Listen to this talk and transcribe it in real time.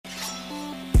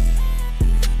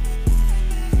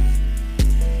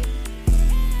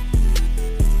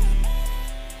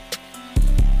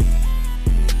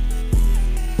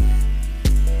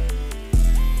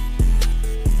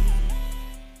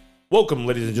Welcome,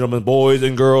 ladies and gentlemen, boys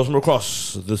and girls from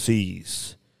across the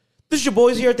seas. This is your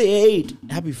boys here at the 8.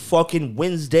 Happy fucking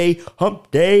Wednesday, hump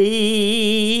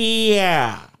day.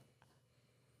 Yeah.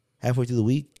 Halfway through the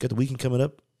week, got the weekend coming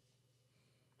up.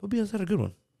 Hope you guys had a good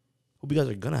one. Hope you guys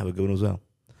are going to have a good one as well.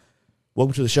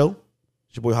 Welcome to the show.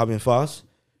 It's your boy, Javi and Foss.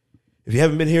 If you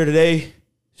haven't been here today,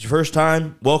 it's your first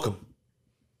time, welcome.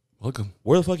 Welcome.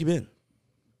 Where the fuck you been?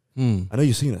 I know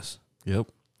you've seen us. Yep.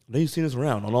 I know you've seen us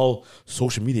around on all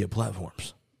social media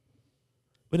platforms.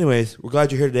 But anyways, we're glad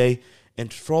you're here today.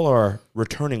 And for all our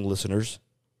returning listeners,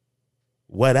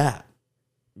 what at?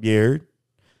 Yeah.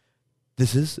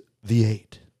 This is the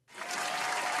 8.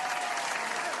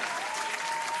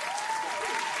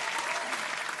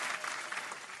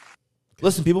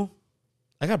 Listen, people,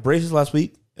 I got braces last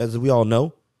week, as we all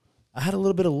know. I had a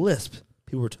little bit of lisp,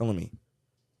 people were telling me.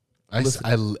 I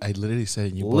literally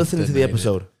said you Listen to the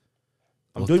episode.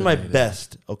 I'm doing my denied it.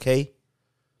 best, okay?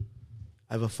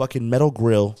 I have a fucking metal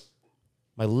grill.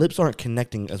 My lips aren't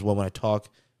connecting as well when I talk.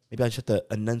 Maybe I just have to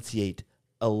enunciate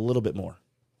a little bit more.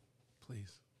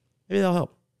 Please. Maybe that'll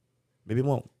help. Maybe it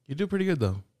won't. You do pretty good,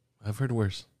 though. I've heard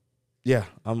worse. Yeah,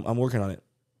 I'm working on it.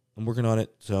 I'm working on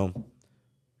it, so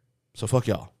fuck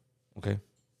y'all, okay?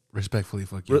 Respectfully,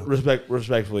 fuck you.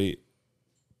 Respectfully,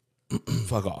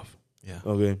 fuck off, Yeah.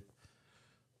 okay?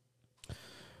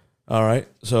 All right,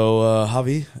 so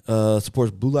Javi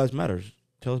supports Blue Lives Matter.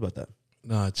 Tell us about that.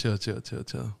 Nah, chill. I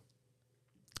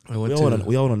We went all want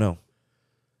to know.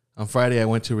 on Friday, I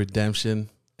went to Redemption,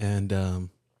 and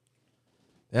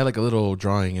they had like a little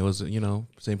drawing. It was,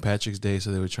 St. Patrick's Day,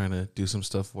 so they were trying to do some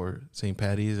stuff for St.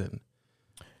 Patty's, and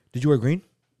Did you wear green?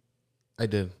 I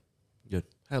did. Good.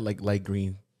 I had like light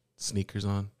green sneakers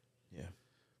on. Yeah.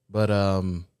 But I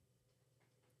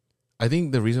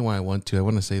think the reason why I want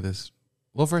to say this.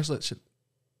 Well, first,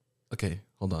 okay,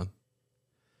 hold on.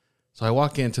 So I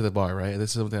walk into the bar, right?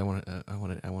 This is something I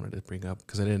wanted to bring up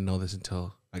because I didn't know this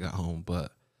until I got home.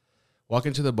 But walk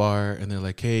into the bar and they're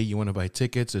like, "Hey, you want to buy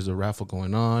tickets? There's a raffle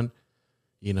going on.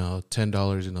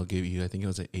 $10, and they'll give you. I think it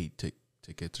was like 8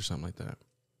 tickets or something like that."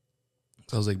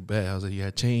 So I was like, "Bet." I was like, "You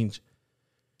had change?"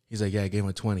 He's like, "Yeah, I gave him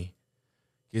a 20."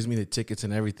 Gives me the tickets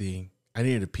and everything. I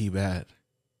needed to pee bad,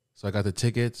 so I got the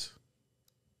tickets.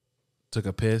 Took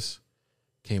a piss.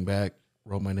 Came back,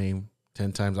 wrote my name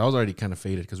 10 times. I was already kind of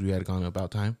faded because we had gone to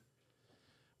About Time.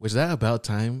 Which that About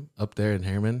Time up there in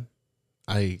Harriman,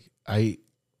 I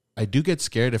do get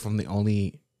scared if I'm the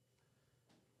only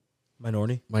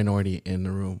minority in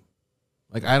the room.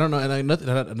 Like, I don't know, and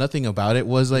nothing about it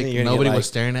was like nobody was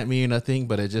staring at me or nothing,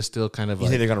 but it just still kind of You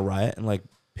think they're gonna riot and like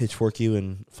pitchfork you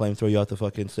and flamethrow you out the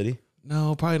fucking city?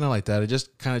 No, probably not like that. It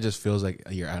just kind of just feels like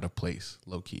you're out of place,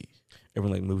 low key.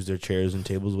 Everyone like moves their chairs and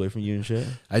tables away from you and shit.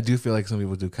 I do feel like some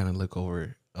people do kind of look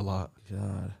over a lot.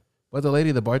 God. But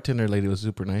the bartender lady was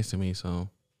super nice to me, so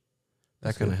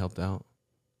that kind of helped out.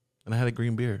 And I had a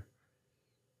green beer.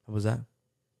 What was that?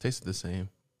 Tasted the same.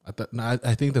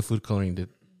 I think the food coloring did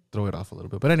throw it off a little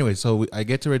bit. But anyway, so I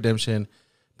get to Redemption,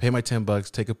 pay my $10,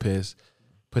 take a piss,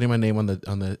 putting my name on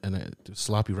the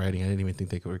sloppy writing. I didn't even think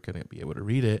they were gonna be able to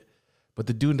read it. But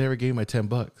the dude never gave me my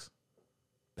 $10.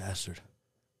 Bastard.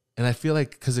 And I feel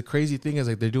like, because the crazy thing is,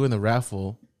 like, they're doing the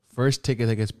raffle. First ticket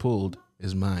that gets pulled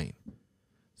is mine.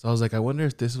 So I was like, I wonder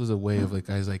if this was a way of, like,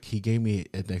 guys, like, he gave me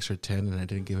an extra 10 and I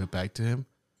didn't give it back to him.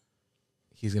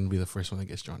 He's going to be the first one that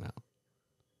gets drawn out.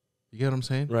 You get what I'm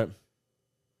saying? Right.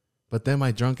 But then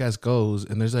my drunk ass goes,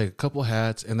 and there's, like, a couple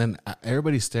hats, and then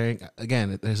everybody's staring.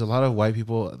 Again, there's a lot of white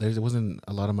people. There wasn't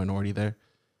a lot of minority there.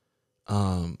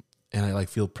 And I, like,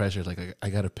 feel pressured. Like, I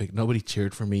got to pick. Nobody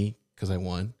cheered for me because I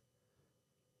won.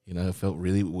 It felt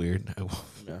really weird. I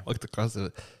walked across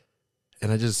it,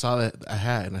 and I just saw that a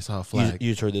hat, and I saw a flag.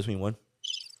 You just heard this when you won?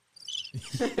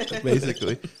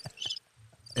 Basically.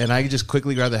 And I just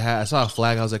quickly grabbed the hat. I saw a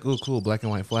flag. I was like, "Oh, cool, black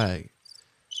and white flag."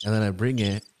 And then I bring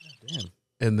it. Damn.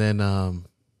 And then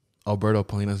Alberto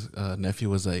Polina's nephew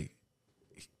was like,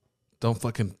 don't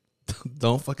fucking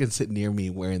sit near me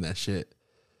wearing that shit."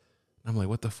 And I'm like,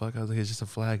 "What the fuck?" I was like, "It's just a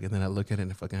flag." And then I look at it,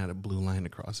 and it fucking had a blue line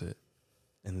across it.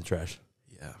 In the trash.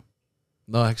 Yeah.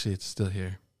 No, actually, it's still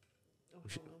here.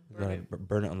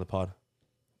 Burn it on the pod.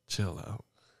 Chill out.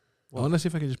 I want to see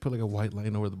if I can just put like a white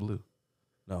line over the blue.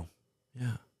 No.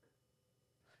 Yeah.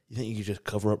 You think you could just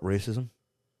cover up racism?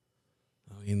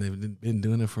 I mean, they've been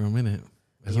doing it for a minute.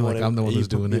 It's not like I'm the one who's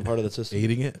doing it. Part of the system.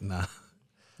 Aiding it? Nah.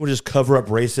 We'll just cover up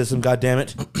racism,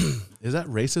 goddammit. Is that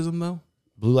racism though?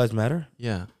 Blue Lives Matter?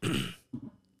 Yeah.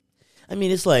 I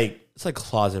mean, it's like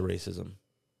closet racism.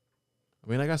 I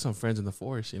mean, I got some friends in the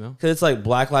force, Because it's like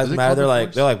Black Lives Matter.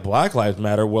 They're like Black Lives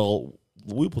Matter. Well,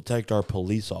 we protect our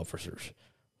police officers.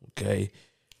 Okay.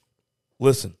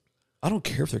 Listen, I don't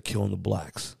care if they're killing the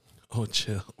blacks. Oh,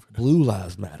 chill. Blue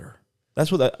lives matter.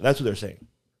 That's what they're saying.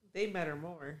 They matter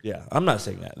more. Yeah, I'm not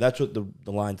saying that. That's what the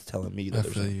line's telling me. That I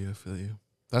they're feel saying. you. I feel you.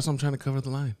 That's why I'm trying to cover the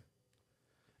line.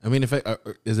 I mean, if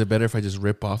is it better if I just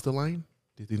rip off the line?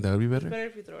 Do you think that would be It's better? better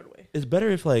if you throw it away. It's better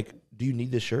if do you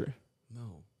need this shirt? No.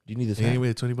 Do you need this Hey, hat?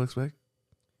 anyway, $20 back.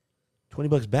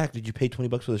 $20 back. Did you pay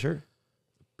 $20 for the shirt?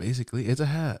 Basically, it's a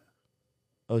hat.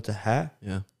 Oh, it's a hat.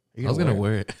 Yeah, Are you I was gonna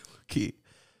wear it. Key.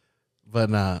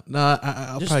 But I'll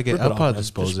Just probably rip it off, man.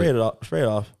 dispose Just of it. Spray it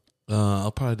off.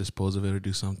 I'll probably dispose of it or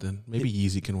do something. Maybe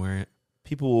Yeezy can wear it.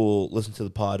 People will listen to the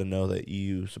pod and know that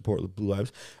you support the Blue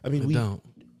Lives. I mean, We don't.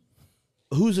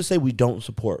 Who's to say we don't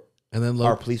support And then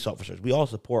our police officers? We all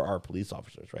support our police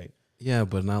officers, right? yeah,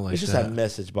 but not like It's just that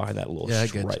message behind that little Yeah,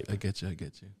 stripe. I get you.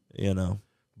 You know,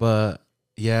 But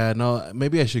yeah, no,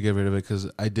 maybe I should get rid of it because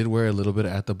I did wear a little bit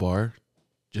at the bar.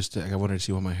 Just I wanted to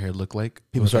see what my hair looked like.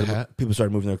 people with the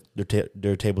started moving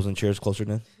their tables and chairs closer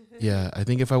then. Yeah, I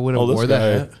think if I would have Oh, wore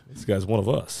that hat, this guy's one of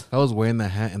us. if I was wearing that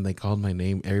hat and they called my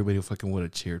name, everybody fucking would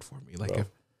have cheered for me. Like Bro. if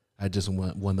I just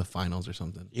won the finals or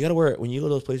something. You gotta wear it when you go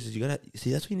to those places. You gotta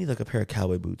see. That's when you need like a pair of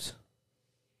cowboy boots.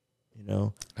 You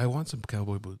know, I want some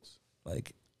cowboy boots,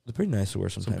 like they're pretty nice to wear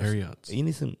some sometimes. Ariats. You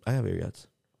need some. I have Ariats.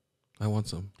 I want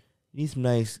some. You need some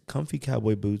nice, comfy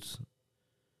cowboy boots.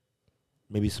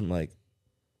 Maybe some like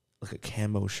a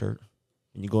camo shirt.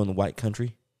 When you go in the white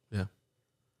country, Yeah.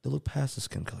 they look past the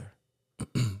skin color.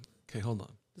 Okay, hold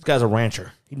on. This guy's a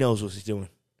rancher. He knows what he's doing.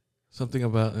 Something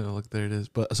about look, there it is.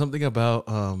 But something about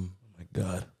Oh my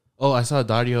god. oh, I saw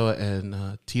Dario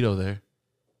and Tito there.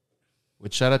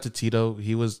 Which shout out to Tito.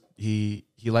 He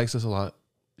likes us a lot.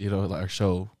 You know, like our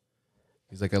show.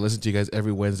 He's like, I listen to you guys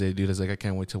every Wednesday, dude. He's like, I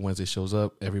can't wait till Wednesday shows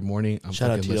up. Every morning, I'm Shout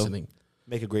out fucking Tito. listening.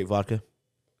 Make a great vodka.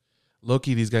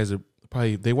 Low-key, these guys are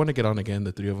probably, they want to get on again,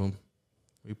 the three of them.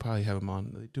 We probably have them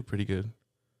on. They do pretty good,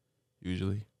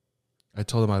 usually. I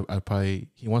told him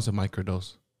he wants a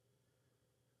microdose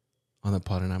on the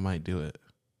pod, and I might do it.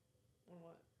 On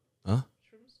what? Huh?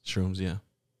 Shrooms? Shrooms, yeah.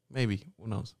 Maybe. Who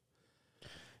knows?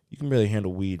 You can barely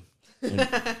handle weed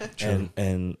True.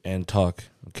 and talk.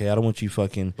 Okay, I don't want you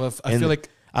fucking. But I And- feel like,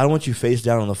 I don't want you face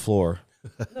down on the floor.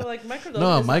 No, like microdose.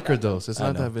 no, is not that microdose. It's I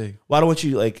not know. that big. Well, I don't want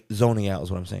you like zoning out. Is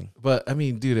what I'm saying. But, I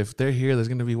mean, dude, if they're here, there's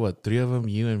going to be, what, three of them,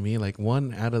 you and me? Like,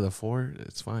 one out of the four,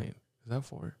 it's fine. Is that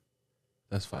four?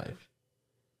 That's five.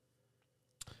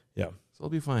 Yeah. So it'll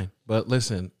be fine. But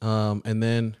listen, and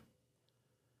then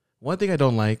one thing I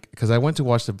don't like, because I went to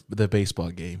watch the baseball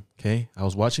game, okay? I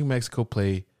was watching Mexico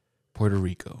play Puerto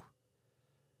Rico.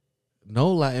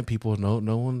 No Latin people, no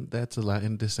one that's a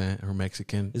Latin descent or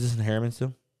Mexican. Is this in Harriman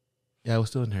still? Yeah, I was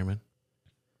still in Herman.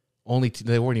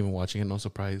 They weren't even watching it, no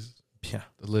surprise. Yeah.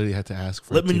 I literally had to ask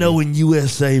for Let me know when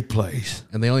USA plays.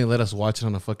 And they only let us watch it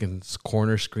on a fucking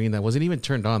corner screen that wasn't even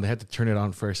turned on. They had to turn it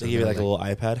on first. They and give you then, like a little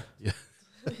iPad.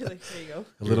 like, there you go.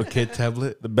 a little kid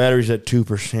tablet. The battery's at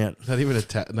 2%. Not even an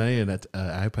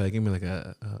iPad. They gave me like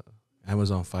a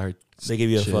Amazon Fire. They give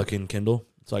you a shit. fucking Kindle.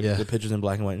 It's like Yeah. the pictures in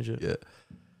black and white and shit. Yeah.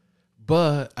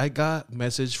 But I got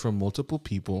message from multiple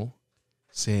people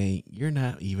saying you're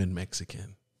not even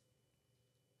Mexican.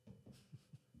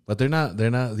 But they're not.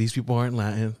 These people aren't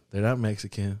Latin. They're not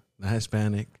Mexican. Not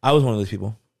Hispanic. I was one of those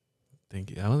people. Thank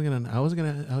you. I was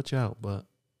gonna help you out, but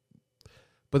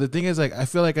the thing is, like, I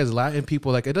feel like as Latin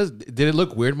people, like, did it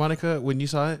look weird, Monica, when you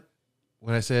saw it?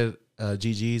 When I said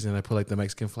GG's and I put like the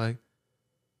Mexican flag?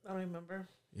 I don't remember.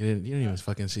 You didn't even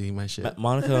fucking see my shit.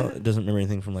 Monica doesn't remember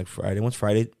anything from like Friday. Once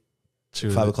Friday,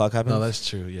 True. 5 o'clock happens. No, that's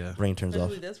true. Yeah. brain turns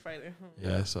off. Especially this Friday.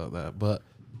 Yeah, I saw that. But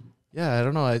yeah, I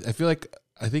don't know. I feel like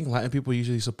I think Latin people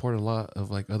usually support a lot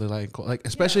of like other Latin like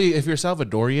especially if you're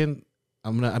Salvadorian.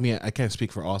 I can't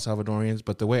speak for all Salvadorians,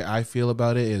 but the way I feel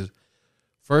about it is,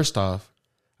 first off,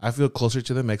 I feel closer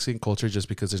to the Mexican culture just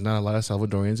because there's not a lot of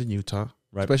Salvadorians in Utah,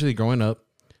 Right. especially growing up.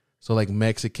 So like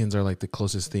Mexicans are like the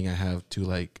closest thing I have to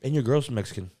like, And your girl's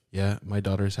Mexican. yeah, my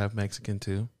daughters have Mexican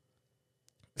too.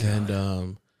 And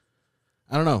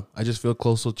I don't know. I just feel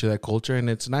closer to that culture and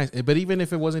it's nice. But even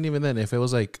if it wasn't even then, if it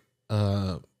was like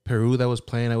Peru that was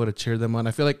playing, I would have cheered them on.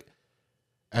 I feel like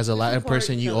as a Latin support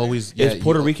person, each you other. always Is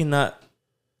Puerto Rican not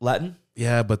Latin?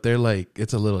 Yeah, but they're like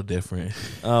it's a little different.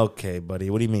 Okay, buddy.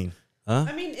 What do you mean? Huh?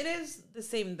 I mean, it is the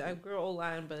same. I grew old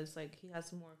Latin, but it's like he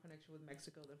has more connection with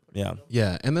Mexico than Puerto Yeah. Rico.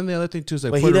 Yeah, and then the other thing too is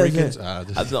like But he Puerto doesn't- Ricans.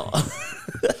 I don't-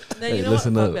 Then Hey, you know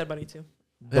listen what? up. Fuck Bad Bunny too.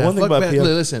 The one thing fuck about Bad, PF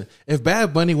listen, if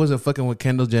Bad Bunny wasn't fucking with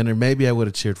Kendall Jenner, maybe I would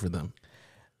have cheered for them.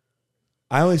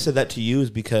 I only said that to you is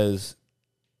because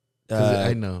 'Cause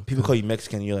I know people call you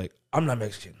Mexican. And you're like, I'm not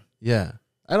Mexican. Yeah,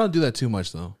 I don't do that too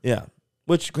much though. Yeah.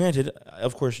 Which, granted,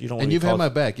 of course, you don't. And you've had my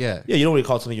back, yeah. Yeah, you don't really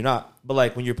call it something you're not. But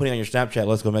like when you're putting on your Snapchat,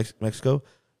 "Let's go Mexico,"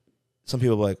 some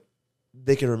people are like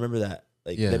they can remember that.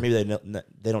 Like Yeah. that maybe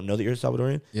they don't know that you're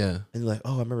Salvadorian, Yeah. and they're like,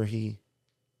 "Oh, I remember he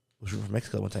was from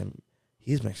Mexico one time.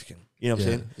 He's Mexican." You know what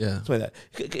Yeah. I'm saying? Yeah. Something like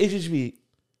that. It should just be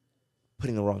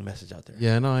putting the wrong message out there.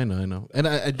 Yeah, no, I know. And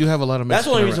I do have a lot of That's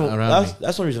the Mexicans only reason. around me.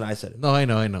 That's the only reason I said it. No,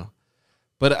 I know.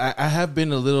 But I have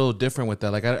been a little different with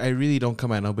that. Like, I really don't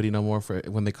come at nobody no more for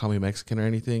when they call me Mexican or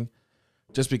anything.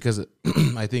 Just because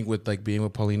I think with, like, being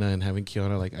with Paulina and having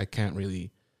Kiana, like, I can't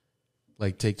really,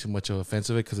 like, take too much of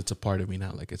offense of it because it's a part of me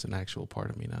now. Like, it's an actual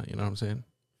part of me now. You know what I'm saying?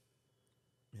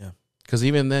 Yeah. Because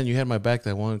even then, you had my back.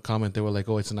 That one comment, they were like,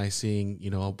 oh, it's nice seeing,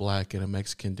 you know, a black and a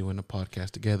Mexican doing a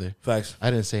podcast together. Facts. I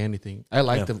didn't say anything. I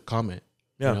liked the comment.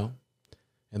 Yeah. You know?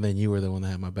 And then you were the one that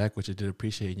had my back, which I did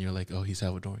appreciate. And you're like, oh, he's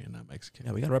Salvadorian, not Mexican.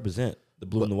 Yeah, we gotta represent the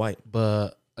blue and the white.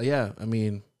 But yeah, I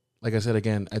mean, like I said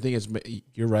again, I think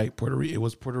you're right. It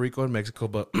was Puerto Rico and Mexico,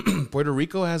 but Puerto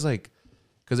Rico has like,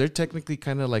 because they're technically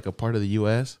kind of like a part of the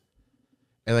U.S.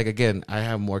 And like again, I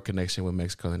have more connection with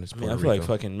Mexico than it's Puerto I feel Rico. like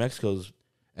fucking Mexico's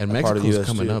and a part of the Mexico's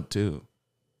US coming too. up too.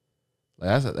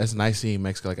 Like that's nice seeing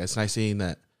Mexico. Like it's nice seeing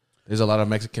that there's a lot of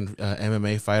Mexican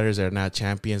MMA fighters that are now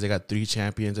champions. They got 3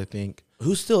 champions, I think.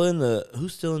 who's still in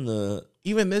the.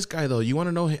 Even this guy though, you want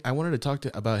to know? I wanted to talk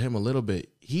about him a little bit.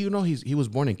 He was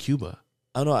born in Cuba.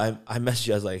 I don't know. I messaged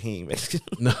you. I was like, he ain't Mexican.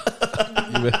 No.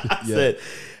 I Yeah. said,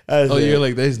 Oh, you're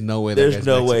like, there's no way. there's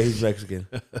no way he's Mexican.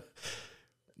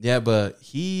 Yeah, but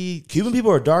Cuban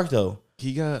people are dark though,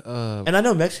 he got and I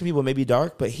know Mexican people may be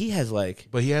dark, but he has like,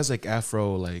 but he has like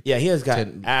Afro like he has got is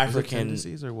it African.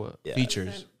 tendencies or what Yeah.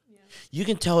 features. You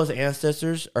can tell his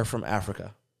ancestors are from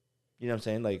Africa. You know what I'm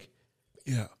saying? Like,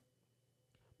 Yeah,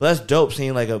 but that's dope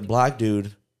seeing like a black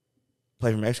dude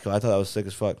play from Mexico. I thought that was sick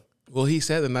as fuck. well, he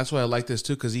said, and that's why I like this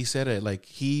too, because he said it like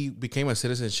he became a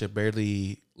citizenship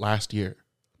barely last year.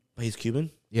 But he's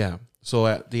Cuban. Yeah, so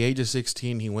at the age of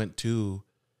 16, he went to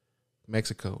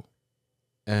Mexico,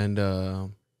 and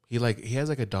he has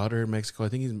like a daughter in Mexico. I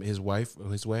think his wife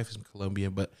is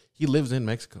Colombian, but he lives in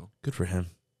Mexico. Good for him.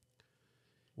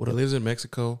 He lives in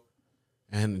Mexico,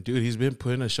 and dude, he's been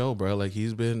putting a show, bro. Like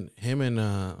him and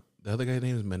the other guy's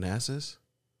name is Manassas.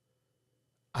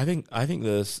 I think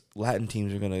the Latin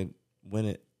teams are gonna win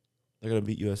it. They're gonna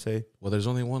beat USA. Well, there's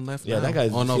only one left. Yeah, now. that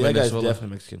guy's. Oh no, that guy's Venezuela.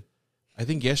 definitely Mexican. I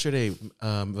think yesterday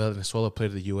Venezuela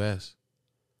played the U.S.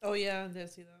 Oh yeah, I did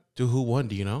see that. Dude, who won?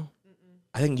 Do you know?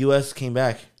 I think US came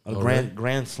back on a Oh, grand really?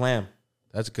 grand slam.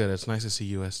 That's good. It's nice to see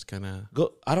U.S. kind of.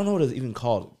 Go. I don't know what it's even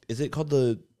called. Is it called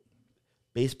the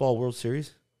Baseball World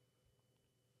Series?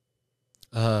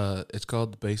 It's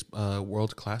called the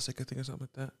World Classic, I think, or something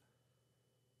like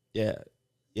that.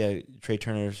 Yeah. Trey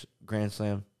Turner's grand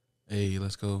slam. Hey,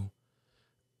 let's go.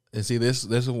 And see, this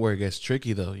is where it gets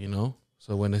tricky, though. You know,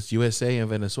 so when it's USA and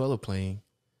Venezuela playing,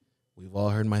 we've all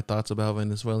heard my thoughts about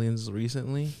Venezuelans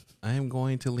recently. I am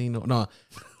going to lean no.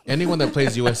 Anyone that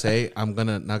plays USA, I'm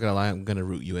not gonna lie, I'm gonna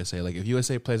root USA. Like if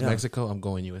USA plays Yeah. Mexico, I'm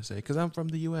going USA because I'm from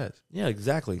the US. Yeah,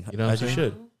 exactly. You know what As I'm you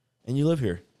saying? should. And you live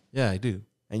here, Yeah, I do.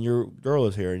 and your girl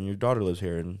lives here, and your daughter lives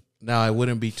here, and Now I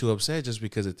wouldn't be too upset just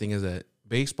because the thing is that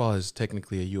baseball is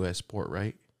technically a US sport,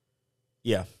 right?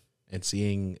 yeah. And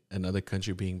seeing another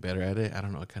country being better at it, I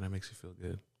don't know, it kind of makes you feel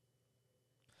good.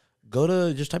 Go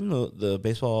to just type in the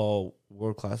Baseball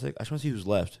World Classic. I just want to see who's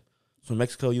left. So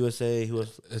Mexico, USA, who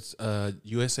else? It's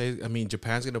USA. I mean,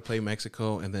 Japan's gonna play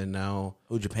Mexico, and then now.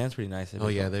 Oh, Japan's pretty nice. Oh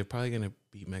yeah, they're probably gonna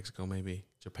beat Mexico. Maybe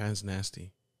Japan's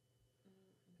nasty.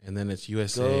 And then it's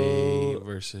USA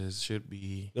versus should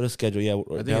be. Go to schedule. Yeah,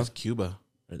 I think it's Cuba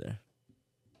right there.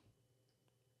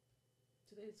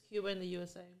 Today it's Cuba and the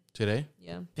USA. today.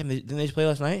 Yeah. Damn, didn't they just play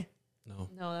last night? No.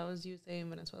 No, that was USA and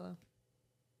Venezuela.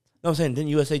 No, I'm saying, didn't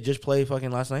USA just play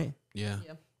fucking last night? Yeah.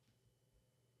 Yeah.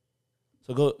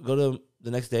 So go to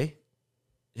the next day,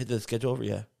 hit the schedule over.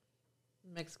 Yeah.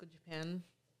 Mexico, Japan.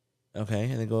 Okay,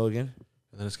 and then go again.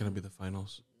 And then it's gonna be the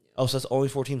finals. Oh, so that's only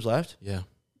 4 teams left. Yeah.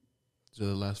 These are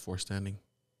the last 4 standing.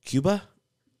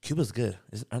 Cuba's good,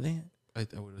 aren't they? I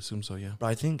would assume so. Yeah. But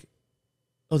I think.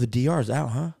 Oh, the DR is out,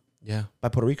 huh? Yeah. By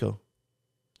Puerto Rico.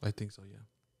 I think so. Yeah.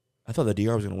 I thought the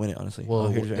DR was gonna win it. Honestly. Well,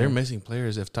 here's your they're answer. missing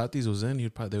players. If Tatis was in, they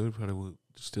would probably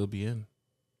still be in.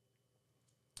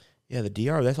 Yeah, the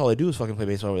DR. That's all they do is fucking play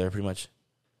baseball over there, pretty much.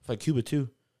 It's like Cuba too.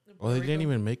 Well, they didn't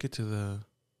even make it to the.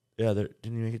 Yeah, they didn't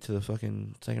even make it to the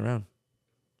fucking second round.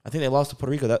 I think they lost to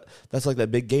Puerto Rico. That's like that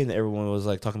big game that everyone was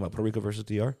like talking about. Puerto Rico versus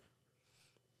DR.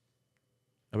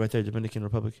 Right there, Dominican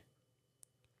Republic.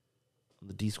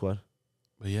 The D squad.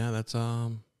 But yeah, that's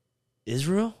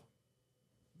Israel,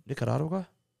 Nicaragua.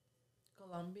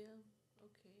 Colombia.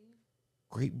 Okay.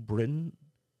 Great Britain.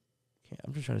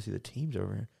 I'm just trying to see the teams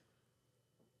over here.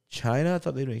 China, I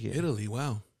thought they'd make it. Italy,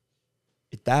 wow.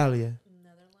 Italia.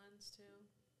 Netherlands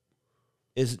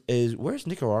too. Is where's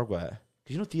Nicaragua at?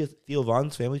 Because you know Theo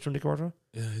Von's family's from Nicaragua?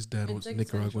 Yeah, his dad It's was like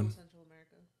Nicaraguan. Central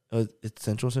America. It's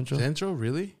Central? Central,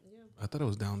 really? Yeah. I thought it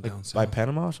was down Like south. by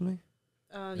Panama or something?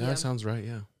 Yeah, Yeah. that sounds right.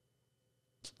 Yeah.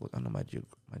 Look, I know my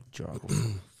geography.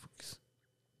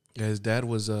 Yeah, his dad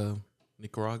was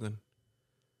Nicaraguan.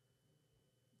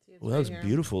 See, it's Well, that was here.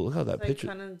 beautiful. Look how that It's like picture.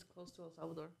 kind of close to El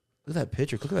Salvador. Look at that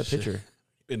picture. Look at that Shit. picture.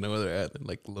 Didn't know where they're at. They're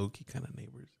like low-key kind of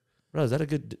neighbors. Bro, is that a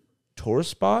good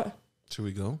tourist spot? Should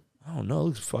we go? I don't know. It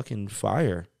looks fucking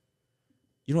fire.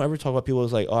 You don't ever talk about people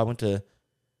who's like, oh, I went to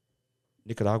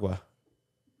Nicaragua.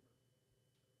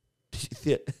 Did you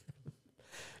see it?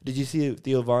 Did you see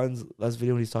Theo Von's last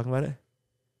video when he's talking about it?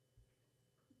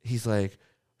 He's like,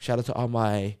 shout out to all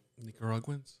my...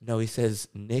 Nicaraguans? No, he says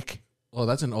Nick. Oh,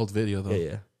 that's an old video, though.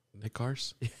 Yeah. Nick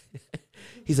Cars?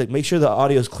 He's like, make sure the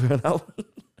audio's clear on that one.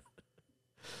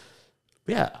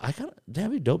 But yeah, I kind of...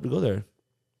 That'd be dope to go there.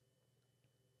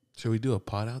 Should we do a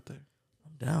pod out there?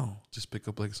 I'm down. Just pick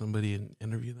up like somebody and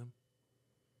interview them?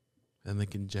 And they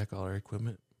can jack all our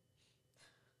equipment?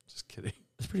 Just kidding.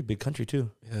 It's a pretty big country, too.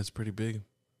 Yeah, it's pretty big.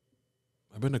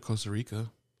 I've been to Costa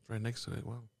Rica. It's right next to it.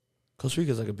 Wow. Costa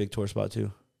Rica's like a big tourist spot,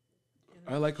 too.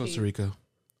 I like Costa Rica.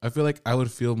 I feel like I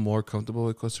would feel more comfortable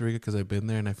with Costa Rica because I've been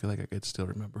there and I feel like I could still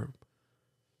remember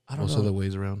I don't most know. of the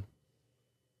ways around.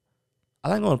 I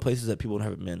like going to places that people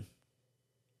haven't been.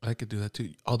 I could do that too.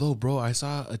 Although, bro, I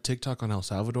saw a TikTok on El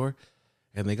Salvador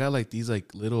and they got like these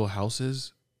like little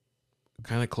houses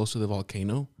kind of close to the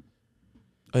volcano.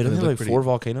 Oh, you don't They have look like pretty- 4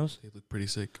 volcanoes? They look pretty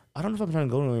sick. I don't know if I'm trying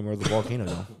to go anywhere with the volcano,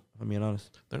 though. If I'm being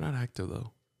honest. They're not active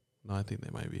though. No, I think they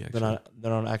might be actually. They're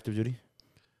not on active duty?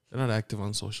 They're not active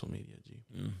on social media, G.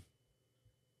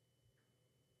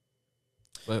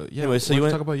 But yeah, Anyway, so you wanna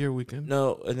went- talk about your weekend?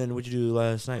 No, and then what'd you do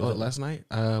last night? Oh, Was it- last night,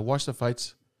 I watched the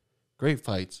fights. Great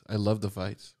fights. I love the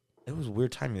fights. It was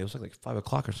weird timing. It was like 5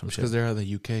 o'clock or some It's shit. because they're out of the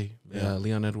UK. Yeah. Yeah,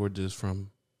 Leon Edwards is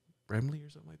from Bramley or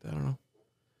something like that. I don't know.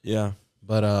 Yeah.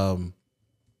 But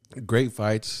great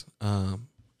fights.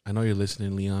 I know you're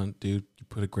listening, Leon. Dude, you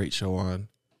put a great show on.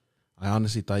 I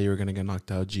honestly thought you were gonna get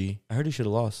knocked out, G. I heard he should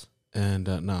have lost. And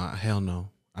nah, hell no.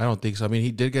 I don't think so. I mean,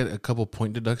 he did get a couple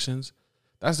point deductions.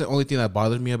 That's the only thing that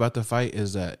bothered me about the fight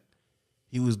is that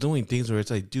he was doing things where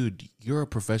it's like, dude, you're a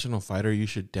professional fighter. You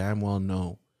should damn well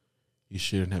know you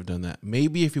shouldn't have done that.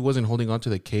 Maybe if he wasn't holding on to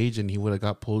the cage and he would have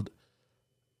got pulled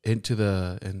into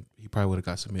and he probably would have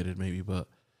got submitted maybe. But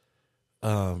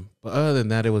other than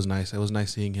that, it was nice. It was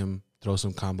nice seeing him throw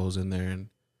some combos in there and,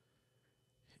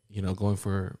 you know, going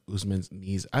for Usman's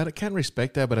knees. I can't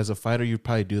respect that, but as a fighter, you'd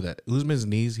probably do that. Usman's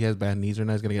knees, he has bad knees right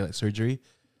now. He's going to get like surgery.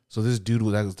 So this dude,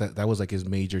 that was like his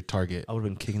major target. I would have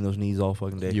been kicking those knees all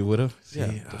fucking day. You would have? Yeah,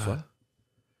 the fuck?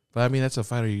 But I mean, that's a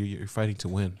fighter. You're fighting to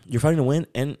win. You're fighting to win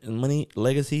and money,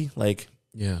 legacy. Like,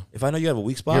 Yeah. if I know you have a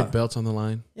weak Your spot, belt's on the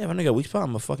line. yeah, if I know you got a weak spot, I'm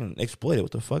going to fucking exploit it.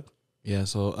 What the fuck? Yeah,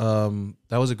 so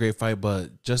that was a great fight,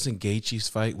 but Justin Gaethje's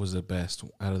fight was the best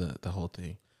out of the whole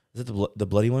thing. Is it the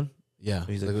bloody one? Yeah.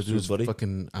 He's like, Like, dude's dude's bloody?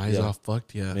 fucking eyes Yeah. off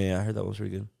fucked. Yeah. Yeah, I heard that one was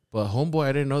pretty good. But Homeboy,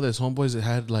 I didn't know this. Homeboy's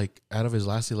had like out of his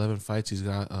last 11 fights, he's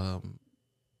got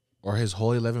or his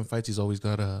whole 11 fights, he's always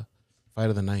got a fight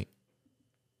of the night.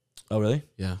 Oh, really?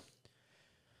 Yeah.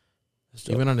 That's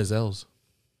dope. Even on his L's.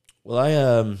 Well,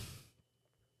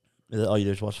 is that all you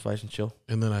do is watch the fights and chill?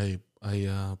 And then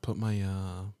I put my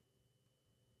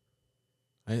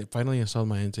I finally installed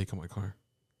my intake on my car.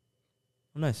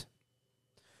 Oh, nice.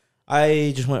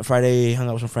 I just went Friday, hung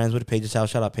out with some friends, went to Paige's house.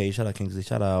 Shout out Paige, shout out Kingsley,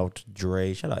 shout out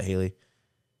Dre, shout out Haley.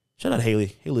 Shout out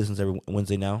Haley. Haley listens every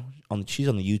Wednesday now. She's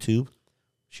on the YouTube.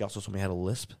 She also told me I had a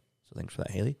lisp. So thanks for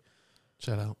that, Haley.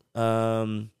 Shout out.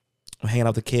 I'm hanging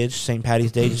out with the kids. St.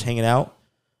 Patty's Day, just hanging out.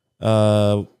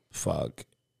 Fuck.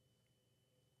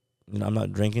 You know, I'm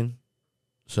not drinking.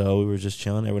 So we were just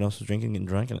chilling. Everyone else was drinking and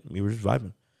drunk, and we were just vibing.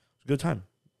 It was a good time.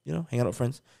 You know, hanging out with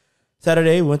friends.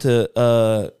 Saturday, we went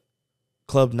to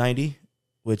Club 90,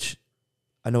 which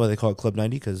I know why they call it Club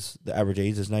 90 because the average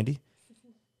age is 90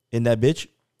 in that bitch.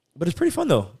 But it's pretty fun,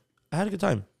 though. I had a good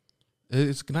time.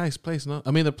 It's a nice place, no?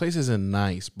 I mean, the place isn't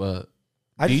nice, but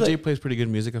I just DJ like, plays pretty good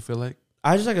music, I feel like.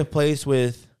 I just like a place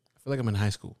with... I feel like I'm in high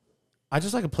school. I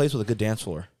just like a place with a good dance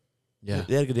floor. Yeah,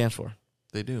 They had a good dance floor.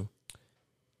 they do.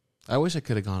 I wish I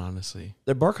could have gone, honestly.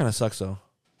 Their bar kind of sucks, though.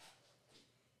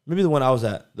 Maybe the one I was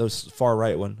at, the far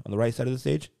right one, on the right side of the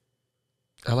stage.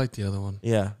 I like the other one.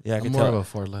 Yeah, I I'm could more tell. of a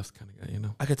far left kind of guy, you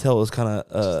know? I could tell it was kind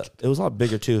of, it was a lot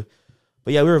bigger, too.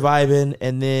 But yeah, we were vibing,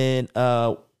 and then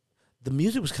the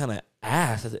music was kind of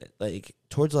ass. Like,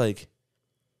 towards, like,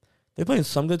 They're playing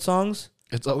some good songs.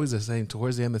 It's always the same.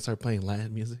 Towards the end, they start playing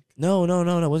Latin music. No.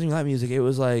 It wasn't even that music. It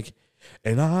was like,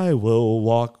 and I will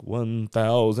walk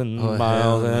 1,000 Oh,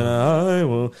 miles, hell and no. I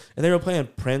will. And they were playing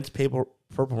Prince, Purple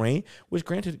Rain, which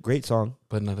granted, great song.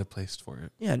 But not a place for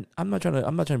it. Yeah, I'm not trying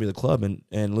to be the club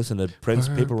and listen to Prince,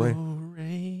 Purple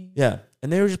Rain. Yeah,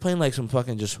 and they were just playing like some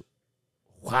fucking just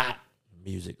what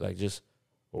music, like just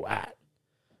what.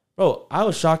 Bro, I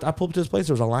was shocked. I pulled up to this place.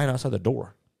 There was a line outside the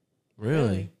door.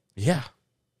 Really? Yeah,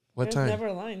 What There's time? never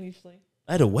a line usually.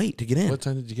 I had to wait to get in. What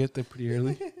time did you get there? Pretty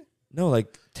early. No,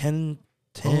 like 10,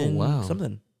 Oh, wow.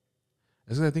 something.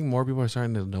 I think more people are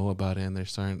starting to know about it, and they're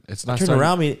starting. It's I not turn starting,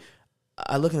 around me.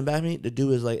 I look in the back of me. The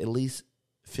dude is like at least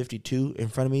 52 in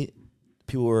front of me.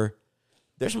 People were.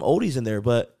 There's some oldies in there,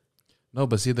 but No,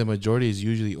 but see, the majority is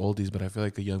usually oldies. But I feel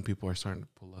like the young people are starting to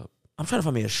pull up. I'm trying to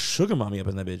find me a sugar mommy up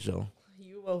in that bitch though.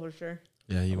 You will for sure.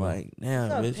 Yeah, you I'm will. like, I damn,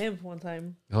 saw a bitch. pimp one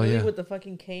time. Oh, Really yeah. with the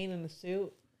fucking cane and the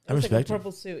suit. I It was respect like it. a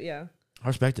purple suit. Yeah. I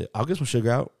respect it. I'll get some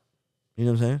sugar out. You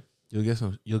know what I'm saying? You'll get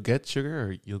some. You'll get sugar,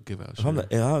 or you'll give out If I'm,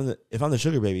 sugar. if I'm the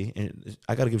sugar baby, and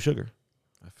I got to give sugar,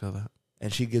 I feel that.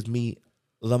 and she gives me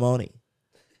lemoni.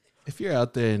 If you're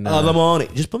out there and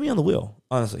Lemoni. Just put me on the wheel,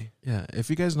 honestly. yeah, if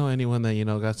you guys know anyone that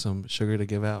got some sugar to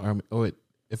give out, or wait,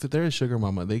 if there is sugar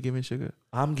mama, they giving sugar.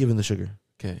 I'm giving the sugar.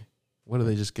 Okay, what are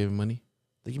they just giving money?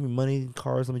 They give me money,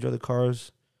 cars. Let me drive the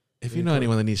cars. If you know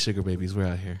anyone that needs sugar babies, we're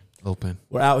out here open.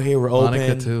 We're out here. We're Monica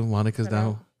open. too. Monica's Right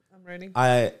down. I'm ready.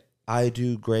 I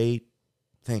do great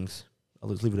things. I'll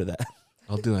just leave it at that.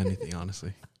 I'll do anything,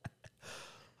 honestly.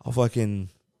 I'll fucking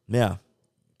yeah.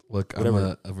 Look,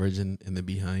 Whatever. I'm a virgin in the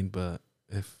behind, but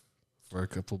if for a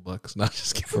couple bucks, not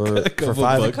just kidding. For a couple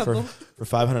five bucks. Couple. for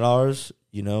 $500,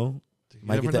 you know, You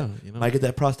might never get that- know, you know? might get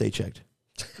that prostate checked.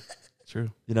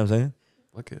 True. You know what I'm saying?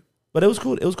 Fuck it. But it was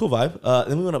cool. It was a cool vibe.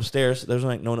 Then we went upstairs. There was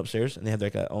like no one upstairs, and they had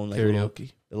like a own like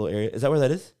Karaoke. little area. Is that where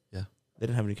that is? Yeah. They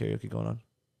didn't have any karaoke going on.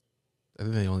 I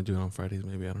think they only do it on Fridays.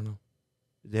 Maybe, I don't know.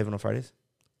 Did they have it on Fridays?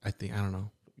 I don't know.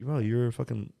 Bro, you're a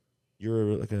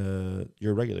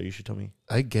regular. You should tell me.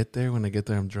 I get there. When I get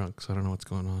there, I'm drunk, so I don't know what's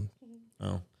going on.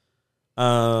 Oh.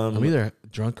 I'm either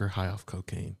drunk or high off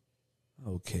cocaine.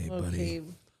 Okay, buddy. Okay.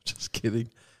 Just kidding.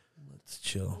 Let's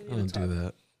chill. I don't do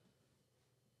that.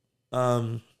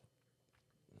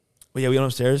 But yeah, we went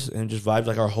upstairs and just vibed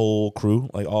like our whole crew,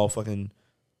 like all fucking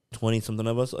 20 something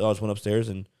of us. All just went upstairs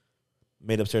and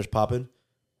made upstairs popping.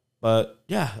 But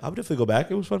yeah, I would definitely go back.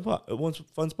 It was fun. It was a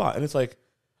fun spot, and it's like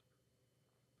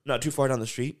not too far down the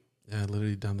street. Yeah,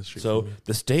 literally down the street. So from me.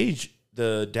 the stage,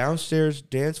 the downstairs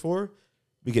dance floor,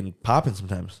 be getting popping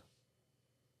sometimes.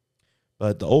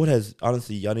 But the old has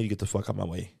honestly, y'all need to get the fuck out my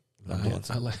way. I'm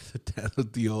dancing. I like the dance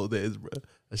with the old days, bro.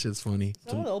 That shit's funny.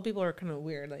 Some of the old people are kind of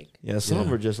weird. Like, Yeah, some of them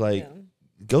Yeah. are just like,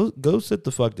 yeah. go sit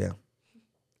the fuck down.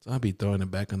 So I'll be throwing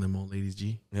it back on them old ladies,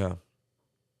 G. Yeah,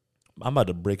 I'm about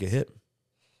to break a hip.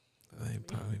 They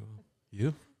probably will.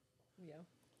 You? Yeah.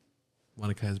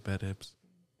 Monica has bad hips.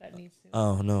 That needs to.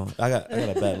 Oh no, I got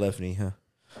a bad left knee, huh?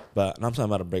 But I'm talking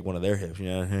about to break one of their hips. You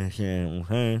know what I'm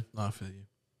saying? No, I feel you.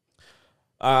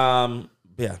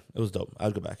 Yeah, it was dope.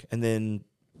 I'll go back, and then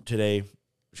today we're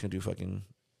just gonna do fucking.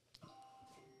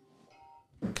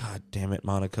 God damn it,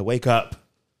 Monica, wake up!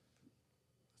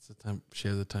 It's the time. She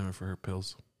has a timer for her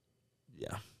pills.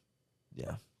 Yeah.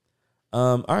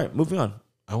 All right, moving on.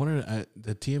 I wanted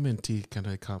the TMNT kind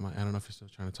of caught my. I don't know if you're still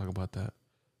trying to talk about that.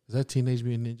 Is that Teenage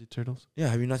Mutant Ninja Turtles? Yeah,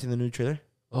 have you not seen the new trailer?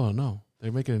 Oh no,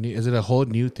 they're making a new. Is it a whole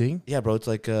new thing? Yeah, bro, it's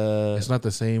like It's not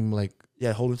the same. Like,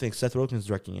 yeah, whole new thing. Seth Rogen's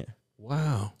directing it.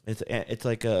 wow, It's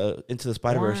like Into the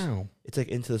Spider-Verse. Wow. It's like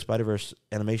Into the Spider-Verse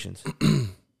animations.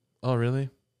 Oh really?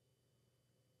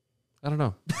 I don't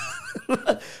know.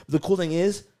 The cool thing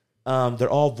is, they're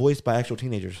all voiced by actual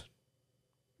teenagers.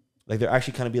 Like they're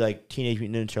actually kind of be like Teenage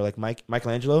Mutant Ninja Turtles. Like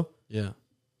Michelangelo, Yeah.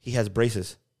 he has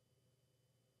braces.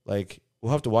 Like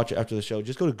we'll have to watch it after the show.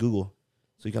 Just go to Google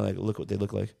so you can like look what they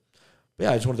look like. But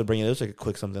yeah, I just wanted to bring it. It was like a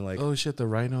quick something like. Oh shit, the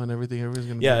rhino and everything. Everyone's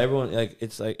gonna. Yeah, be- everyone like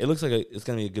it's like it looks like it's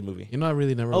gonna be a good movie. You know, I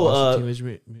really never Oh, watched the Teenage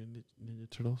Mutant Ninja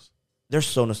Turtles. They're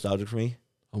so nostalgic for me.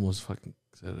 Almost fucking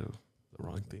said the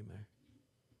wrong thing there.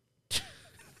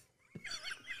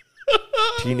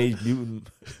 Teenage Mutant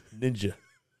Ninja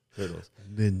Turtles.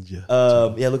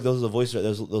 Ninja. Yeah, look, those are the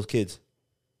voices. Those kids.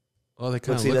 Oh, they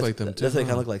kind of see, look that's, like them too. That's what they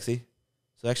kind huh? of look like. See,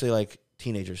 so actually like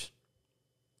teenagers.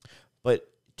 But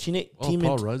Oh, Team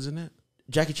Paul Rudd's in it.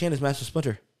 Jackie Chan is Master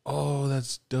Splinter. Oh,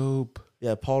 that's dope.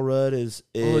 Yeah, Paul Rudd is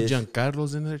Oh,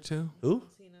 Giancarlo's in there too. who?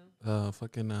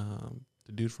 Fucking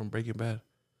the dude from Breaking Bad.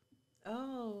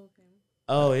 Oh, okay.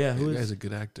 Oh yeah, That who guy's is? a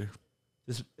good actor.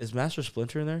 Is Master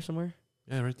Splinter in there somewhere?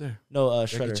 Yeah, right there. No,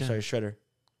 Jackie Shredder. Chan. Sorry, Shredder.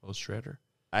 Oh, Shredder.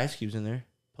 Ice Cube's in there.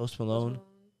 Post Malone.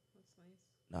 That's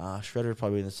nice. Nah, Shredder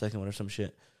probably in the second one or some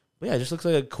shit. But yeah, it just looks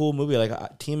like a cool movie. Like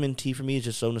TMNT for me is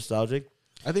just so nostalgic.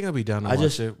 I think I'll be down to I watch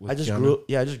just it. With I just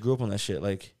Keanu. grew up on that shit.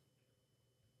 Like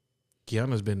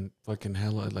Keanu's been fucking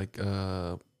hella like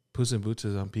Puss in Boots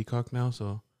is on Peacock now,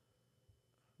 so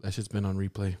that shit's been on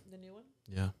replay. The new one?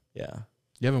 Yeah, yeah,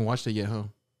 you haven't watched it yet, huh?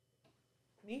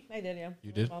 Me? I did, yeah.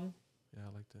 You did? Mom. Yeah,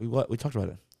 I liked it. we talked about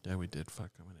it. Yeah, we did.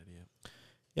 Fuck, I'm an idiot.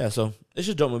 Yeah, so it's just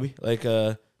a dope movie. Like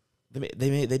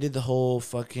they did the whole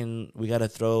fucking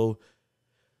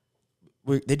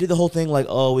they did the whole thing like,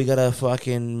 oh, we gotta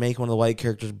fucking make one of the white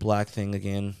characters black thing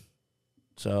again.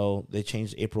 So they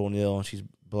changed April O'Neil and she's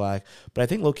black. But I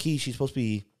think low key she's supposed to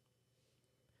be.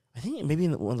 I think maybe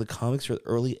in one of the comics or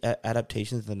early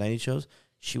adaptations of the '90s shows,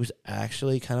 she was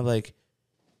actually kind of like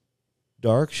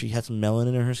dark. She had some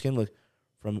melanin in her skin, like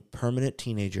from permanent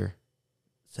teenager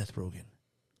Seth Rogen.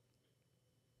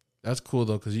 That's cool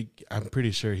though, because I'm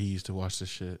pretty sure he used to watch this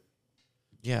shit.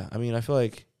 Yeah, I mean, I feel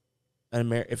like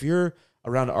if you're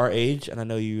around our age, and I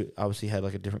know you obviously had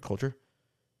like a different culture,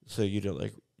 so you don't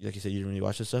like you said, you didn't really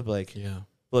watch this stuff, but like, Yeah.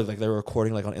 look, like they were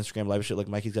recording like on Instagram Live and shit, like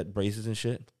Mikey's got braces and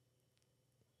shit.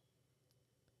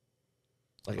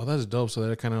 Like, Oh, that's dope. So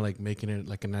they're kind of like making it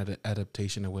like an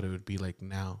adaptation of what it would be like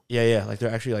now. yeah, like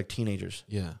they're actually like teenagers,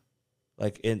 Yeah.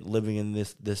 like living in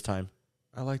this time.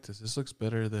 I like this. This looks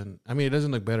better than. I mean, it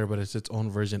doesn't look better, but it's its own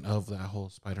version of that whole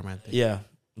Spider-Man thing.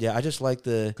 Yeah, I just like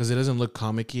the Because it doesn't look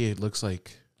comic-y. It looks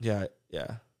like. yeah.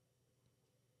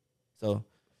 So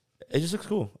it just looks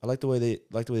cool. I like the way they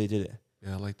did it.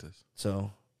 Yeah, I like this.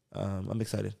 So I'm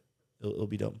excited. It'll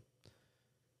be dope.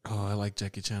 Oh, I like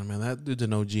Jackie Chan, man. That dude's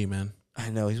an OG, man. I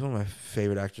know he's one of my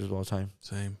favorite actors of all time.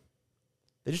 Same.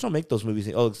 They just don't make those movies.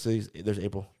 Oh, so there's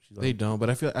April. She's They don't, but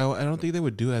I don't think they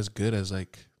would do as good as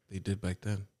like they did back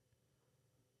then.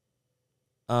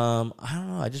 I don't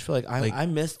know. I just feel like I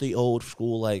miss the old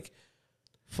school like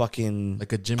fucking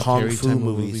Like a Jim Kung Carrey Fu type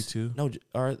movies. movie too. No,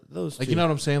 are those Like two? you know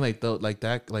what I'm saying? Like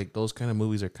like those kind of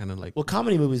movies are kind of like. Well,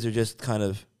 comedy movies are just kind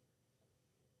of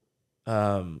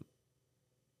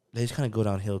they just kind of go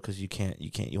downhill because you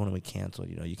want to be canceled.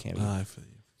 You know, you can't be. I feel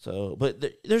you. So, but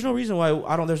there's no reason why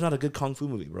there's not a good kung fu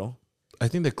movie, bro. I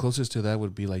think the closest to that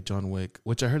would be like John Wick,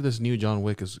 which I heard this new John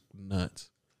Wick is nuts.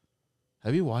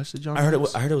 Have you watched the John? I heard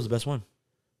Wicks? it was the best one.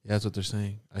 Yeah, that's what they're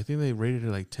saying. I think they rated it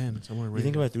like 10. Someone You rated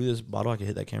think it. if I threw this bottle, I could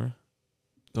hit that camera?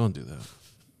 Don't do that.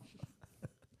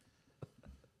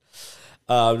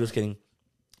 I'm just kidding.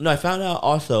 No, I found out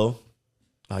also.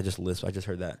 I just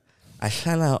heard that. I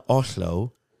found out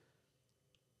also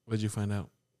What did you find out?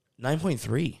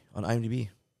 9.3 on IMDb.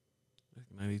 Like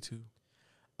 92.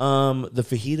 The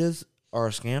fajitas are a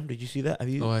scam. Did you see that? Have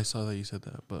you? Oh, I saw that you said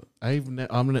that, but I'm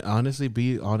gonna honestly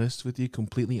be honest with you,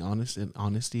 completely honest, and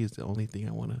honesty is the only thing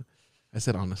I wanna. I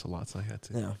said honest a lot, so I had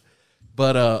to. Yeah.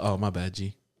 But oh my bad,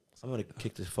 G. I'm gonna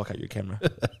kick the fuck out your camera.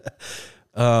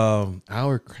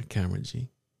 Our camera, G.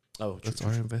 Oh, That's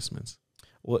our investments.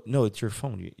 What? No, it's your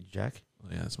phone, you Jack. Oh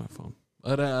yeah, that's my phone.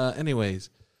 But anyways,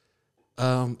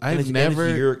 And I've it's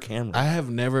never, your camera. I have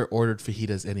never ordered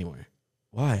fajitas anywhere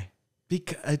Why?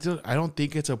 because I don't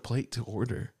think it's a plate to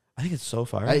order. I think it's so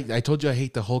far. I told you I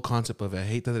hate the whole concept of it. I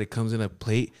hate that it comes in a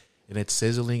plate and it's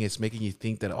sizzling. It's making you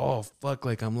think that, oh fuck,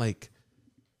 like I'm like,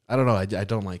 I don't know. I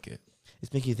don't like it.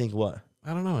 It's making you think what?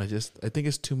 I don't know. I think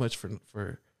it's too much for.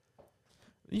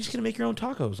 You're just gonna make your own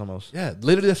tacos almost. Yeah,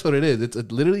 literally that's what it is. It's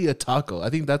literally a taco. I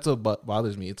think that's what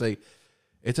bothers me. It's like,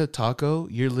 it's a taco.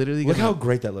 You're literally Look gonna how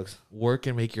great that looks. work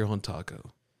and make your own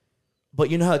taco. But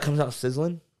you know how it comes out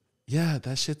sizzling? Yeah,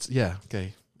 that shit's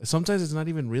okay. Sometimes it's not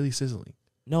even really sizzling.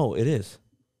 No, it is.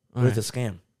 All But right. it's a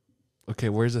scam. Okay,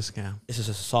 where's the scam? It's just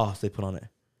a sauce they put on it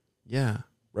Yeah,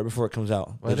 right before it comes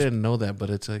out. well, I didn't know that, but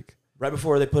it's like Right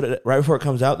before it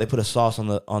comes out, they put a sauce on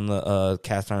the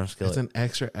cast iron skillet. it's an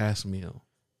extra ass meal.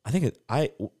 I think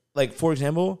like for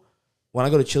example, when I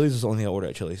go to Chili's, it's the only thing I order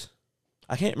at Chili's.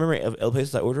 I can't remember other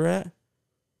places I order at,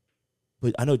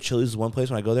 but I know Chili's is one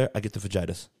place. When I go there, I get the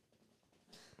fajitas.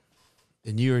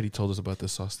 And you already told us about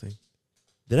this sauce thing.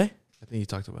 Did I? I think you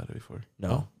talked about it before.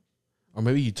 No. Or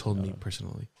maybe you told me No.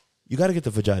 personally. You got to get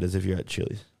the fajitas if you're at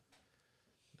Chili's.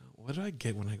 What do I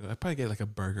get when I go? I probably get like a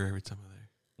burger every time I'm there.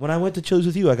 When I went to Chili's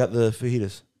with you, I got the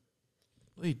fajitas.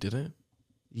 No, you didn't.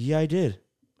 Yeah, I did.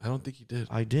 I don't think you did.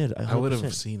 I did. I would have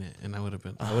 100%. seen it, and I would have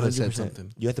said 100%.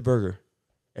 something. You got the burger.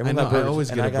 I Everyone know. got I burgers, always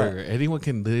and get a got- burger. Anyone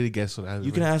can literally guess what I.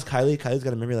 You can ask Kylie. Kylie's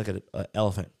got a memory like an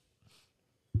elephant.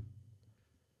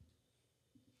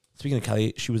 Speaking of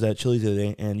Kylie, she was at Chili's the other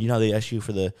day, and you know how they ask you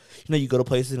for you go to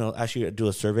places and they'll ask you to do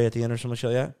a survey at the end or something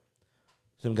like that?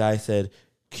 Some guy said,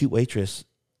 "Cute waitress,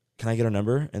 can I get her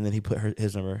number?" And then he put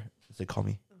his number and said, "Call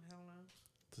me." Oh, hell no.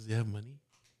 Does he have money?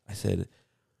 I said,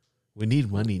 We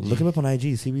need money. G. look him up on IG.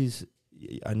 CB's.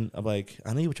 I'm like,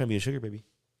 I know you were trying to be a sugar baby.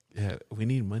 Yeah, we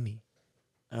need money.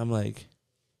 I'm like,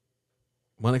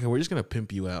 Monica, we're just gonna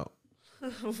pimp you out.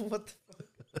 What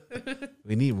the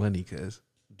We need money, cuz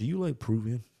do you like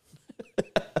Peruvian?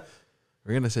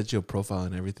 we're gonna set you a profile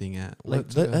and everything at Like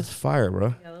that's fire,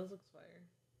 bro. Yeah, those looks fire.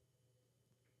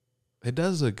 it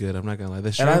does look good. I'm not gonna lie.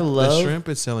 The And I shrimp, the love- shrimp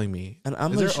is selling me. And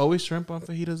I'm Is like, there always shrimp on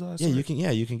fajitas? Though? I yeah, swear?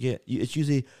 you can get. It's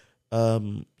usually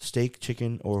steak,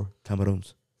 chicken, or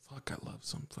camarones. Fuck, I love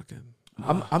some fucking.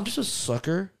 I'm just a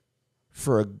sucker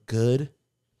for a good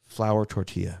flour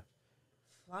tortilla.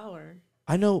 Flour.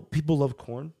 I know people love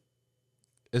corn.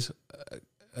 Is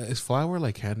flour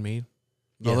like handmade?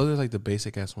 No, Yeah. those are like the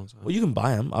basic ass ones. Huh? Well, you can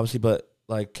buy them, obviously, but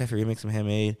like Cafeteria makes them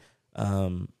handmade. I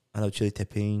know Chili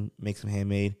Tepin makes them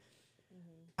handmade.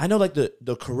 I know like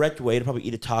the correct way to probably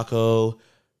eat a taco,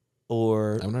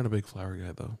 or I'm not a big flour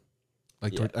guy though.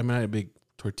 Like Yeah. I'm not a big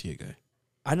tortilla guy.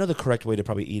 I know the correct way to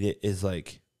probably eat it is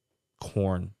like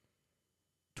corn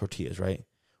tortillas, right?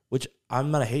 Which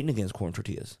I'm not hating against corn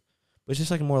tortillas, but it's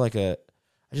just like more like I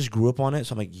just grew up on it,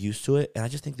 so I'm like used to it, and I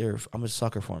just think I'm a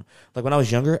sucker for them. Like when I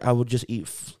was younger, I would just eat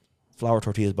flour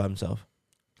tortillas by themselves.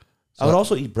 So I would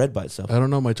also eat bread by itself. I don't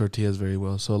know my tortillas very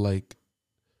well. So like,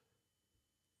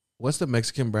 what's the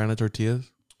Mexican brand of tortillas?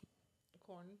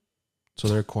 Corn. So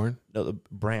they're corn. No, the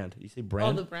brand. You say Oh,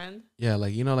 brand? the brand. Yeah,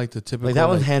 like you know, like the typical Like that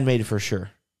one's like, handmade for sure.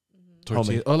 tortilla.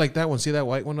 homemade. Oh, like that one. See that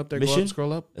white one up there? Go Mission? up,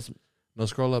 scroll up. That's- No,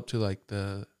 scroll up to like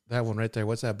that one right there.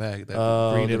 What's that bag?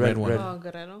 That green the and red one. Oh,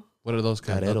 Guerrero. What are those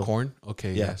kind of Guerrero. corn?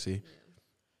 Okay, Yeah. yeah. See,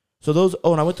 So those.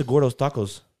 Oh, and I went to Gordo's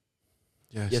Tacos.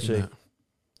 yeah. I seen Yesterday. that.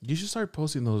 You should start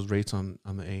posting those rates on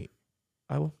the 8.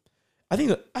 I will. I think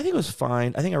it was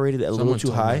fine. I think I rated it a little too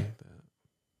told high. me that.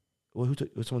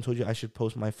 Well, someone told you I should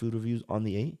post my food reviews on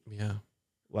the 8? Yeah,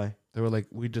 Why? they were like,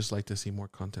 we just like to see more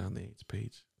content on the 8's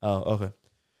page. Oh, okay.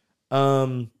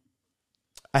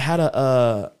 I had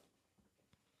a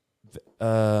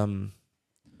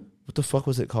what the fuck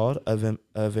was it called? A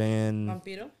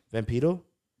Vampiro. Vampiro?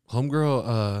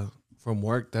 Homegirl, from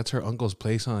work, that's her uncle's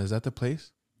place, huh? Is that the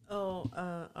place? Oh,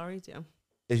 Ari's, yeah.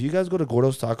 If you guys go to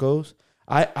Gordo's Tacos,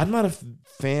 I'm not a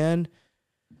fan.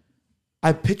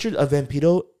 I pictured a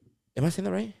Vampiro. Am I saying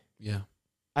that right? Yeah.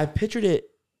 I pictured it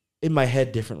in my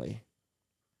head differently.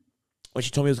 When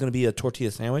she told me it was going to be a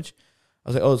tortilla sandwich, I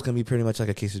was like, oh, it's going to be pretty much like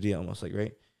a quesadilla almost, like,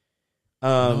 right?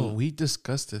 No, we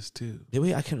discussed this too. Did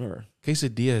we? I can't remember.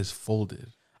 Quesadilla is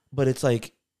folded. But it's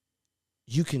like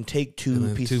you can take And two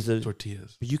then pieces two of,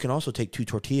 tortillas. but you can also take two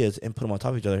tortillas and put them on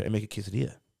top of each other and make a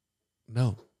quesadilla.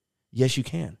 No, Yes, you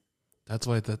can. that's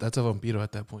why that's a vampiro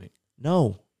at that point.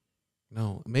 No.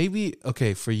 No, maybe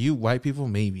okay for you white people,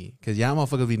 maybe because y'all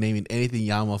motherfuckers be naming anything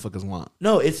y'all motherfuckers want.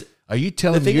 No, it's Are you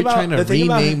telling The me thing you're about- trying to the thing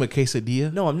about- rename a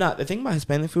quesadilla? no, I'm not. The thing about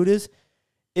Hispanic food is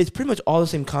it's pretty much all the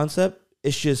same concept.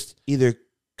 It's just either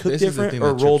cooked This is the different thing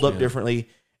or that rolled trips up me out. differently.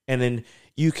 And then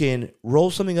you can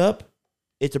roll something up.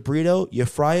 It's a burrito. You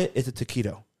fry it. It's a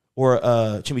taquito or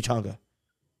a chimichanga.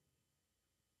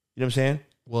 You know what I'm saying?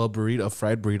 Well, a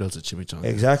fried burrito is a chimichanga.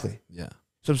 Exactly. Yeah.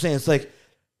 So I'm saying it's like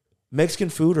Mexican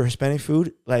food or Hispanic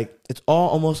food, like it's all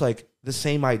almost like the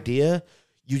same idea.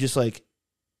 You just like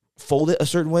fold it a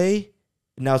certain way,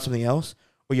 and now it's something else,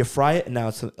 or you fry it and now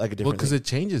it's like a Well, different. because thing. it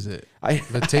changes it. I,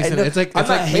 The taste. I know. It's like I'm it's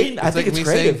not like hating. I it's think like it's me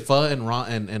saying creative, pho and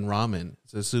ramen.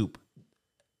 It's a soup.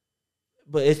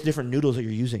 but it's different noodles that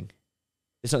you're using.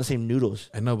 It's not the same noodles.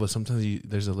 I know, but sometimes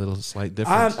there's a little slight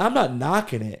difference. I'm not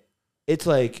knocking it. It's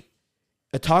like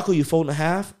a taco you fold in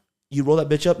half, you roll that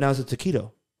bitch up. Now it's a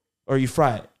taquito, or you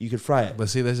fry it. You could fry it. But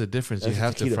see, there's a difference. That's You a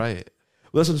have to taquito. fry it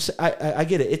Well, that's what I'm saying. I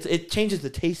get it. It changes the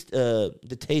taste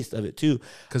of it too.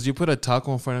 because you put a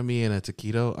taco in front of me and a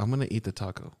taquito. I'm gonna eat the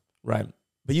taco. Right.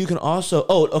 But you can also,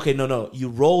 no. You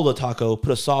roll the taco,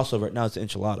 put a sauce over it. Now it's an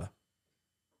enchilada.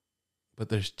 But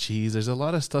there's cheese. There's a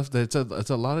lot of stuff. It's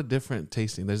a lot of different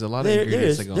tasting. There's a lot of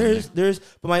ingredients that go in there.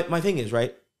 But my thing is,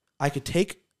 right, I could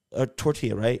take a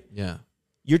tortilla, right? Yeah.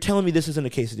 You're telling me this isn't a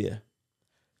quesadilla.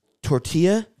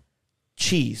 Tortilla,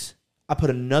 cheese. I put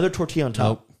another tortilla on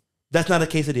top. Nope. That's not a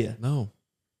quesadilla. No.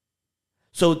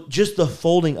 So just the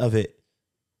folding of it,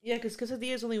 Yeah, because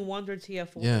quesadilla is only one tortilla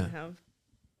folded Yeah. in half.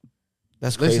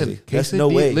 that's crazy. Listen, That's no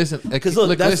quesadilla- way. Listen, Because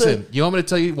look, that's listen. You want me to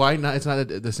tell you why not? It's not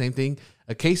the same thing.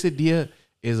 A quesadilla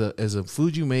is a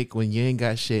food you make when you ain't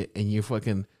got shit and you're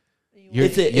fucking. You're,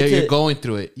 you're going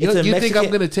through it. You it's a think I'm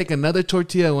Mexican- gonna take another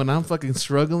tortilla when I'm fucking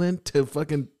struggling to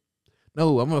fucking?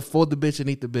 No, I'm gonna fold the bitch and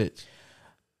eat the bitch.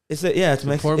 It's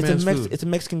a poor man's food. it's a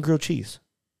Mexican grilled cheese.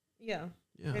 Yeah,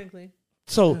 Yeah. technically.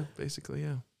 So Yeah, basically,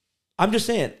 yeah. I'm just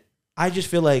saying, I just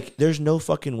feel like there's no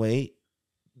fucking way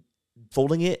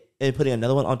folding it and putting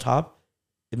another one on top,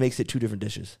 it makes it two different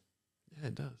dishes. Yeah,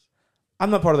 it does. I'm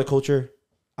not part of the culture.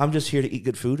 I'm just here to eat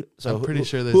good food. So I'm pretty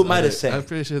sure there's who am I to say? I'm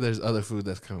pretty sure there's other food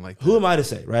that's kind of like that. Who am I to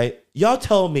say, right? Y'all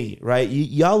tell me, right?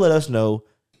 Y'all let us know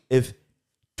if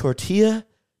tortilla,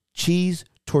 cheese,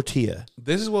 tortilla.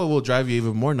 This is what will drive you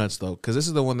even more nuts, though, because this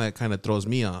is the one that kind of throws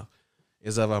me off.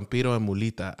 Is a vampiro and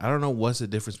mulita. I don't know what's the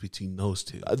difference between those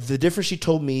two. The difference she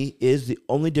told me is the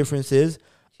only difference is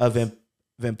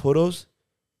vampiros.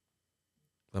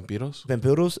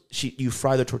 Vampiros? You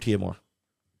fry the tortilla more,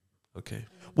 Okay.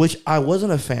 which I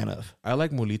wasn't a fan of. I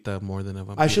like mulita more than a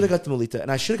vampiro. I should have got the molita,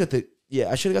 and I should have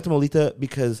got the molita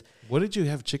because What did you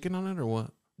have? Chicken on it or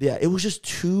what? it was just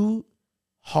too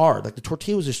hard. Like the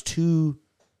tortilla was just too.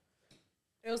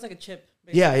 It was like a chip.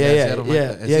 Yeah. see, I don't like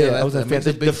that. See, I was a that fan. makes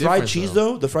a The big fried difference, cheese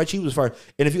though. though, the fried cheese was fire.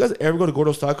 And if you guys ever go to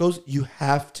Gordo's Tacos, you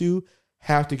have to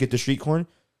get the street corn.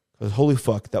 Because holy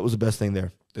fuck, that was the best thing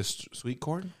there. The sweet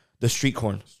corn? The street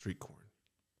corn. Street corn.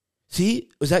 See,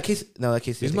 was that case? No, that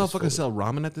case. These motherfuckers sell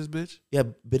ramen at this bitch? Yeah,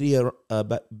 birria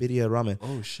ramen.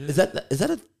 Oh, shit.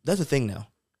 That's a thing now?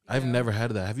 I've never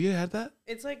had that. Have you had that?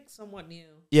 It's like somewhat new.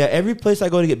 Yeah, every place I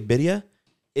go to get birria,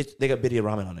 they got birria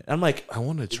ramen on it. I'm like, I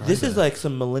want to try this that. is like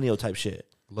some millennial type shit.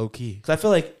 Low key. Because I feel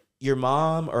like your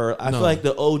mom or I feel like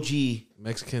the OG,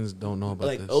 Mexicans don't know about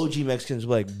like this. OG Mexicans,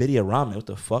 were like birria ramen. What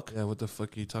the fuck? Yeah, what the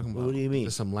fuck are you talking about? What do you mean?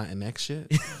 Just some Latinx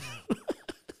shit?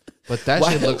 But that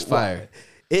Why- shit looks why- fire.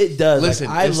 It does. Listen,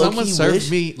 like, if someone low-key served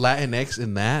wish- me Latinx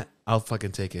in that, I'll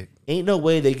fucking take it. ain't no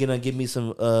way they gonna give me some.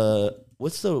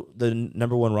 What's the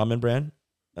number one ramen brand?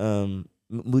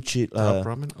 Muchi Top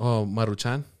ramen? Oh,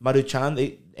 Maruchan? Maruchan.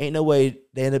 They ain't no way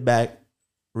they in the back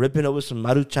ripping over some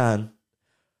Maruchan,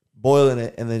 boiling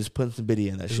it, and then just putting some birria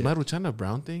in that Is shit. Maruchan a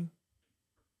brown thing?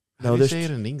 No, How do you there's say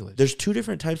it in English? There's two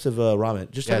different types of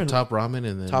ramen. Just Yeah, type in top ramen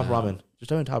and then top ramen. Just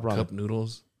type in top ramen. cup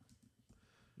noodles.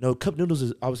 No, cup noodles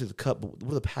is obviously the cup. But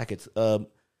what are the packets? I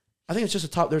think it's just a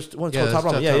top. There's one Yeah, called top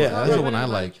that's ramen. top Yeah, ramen. yeah, That's yeah. the one I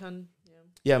like.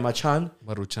 Yeah, Machan.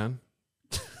 Maruchan.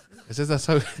 It says that's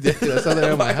how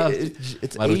they're in my house.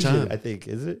 It's Maruchan. Asian, I think.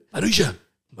 Is it? Maruchan.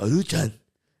 Maruchan.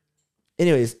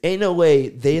 Anyways, ain't no way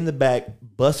they in the back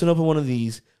busting open one of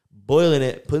these, boiling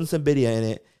it, putting some birria in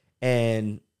it,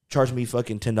 and charging me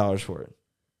fucking $10 for it.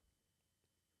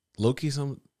 Low-key,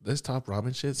 this top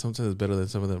ramen shit sometimes is better than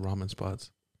some of the ramen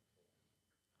spots.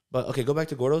 But okay, go back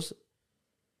to Gordo's.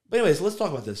 But anyways, let's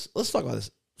talk about this.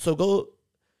 So go,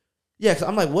 yeah, because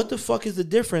I'm like, what the fuck is the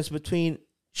difference between?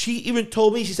 She even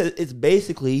told me, she said it's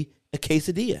basically a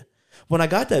quesadilla. When I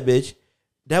got that bitch,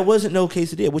 that wasn't no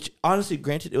quesadilla. Which honestly,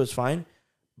 granted, it was fine,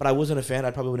 but I wasn't a fan.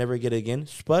 I probably would never get it again.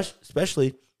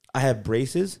 Especially, I have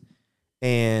braces,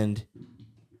 and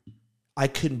I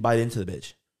couldn't bite into the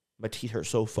bitch. My teeth hurt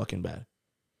so fucking bad.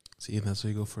 See, and that's why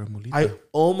you go for a mulita. I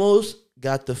almost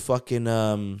got the fucking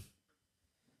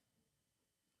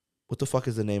what the fuck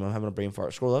is the name? I'm having a brain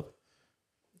fart. Scroll up.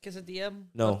 Quesadilla.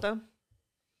 No. Torta.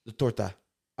 The torta.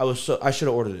 I should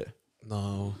have ordered it.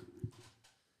 No.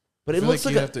 But I it feel looks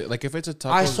like like you have to, like if it's a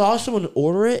taco. I saw someone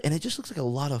order it and it just looks like a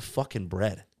lot of fucking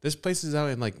bread. This place is out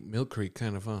in like Mill Creek,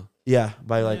 kind of, huh? Yeah,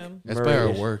 by like Yeah. It's by our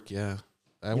Murray-ish. work, yeah.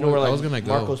 I You know where like I was gonna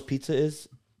go. Marco's Pizza is?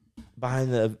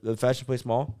 Behind the Fashion Place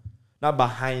Mall? Not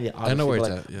behind it, obviously. I know where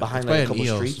but it's like at. Yeah. behind it's like by a an couple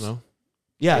EOS, streets. no?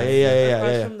 Yeah.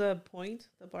 Across from the point,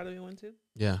 the part that we went to.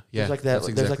 Yeah, yeah. There's like that That's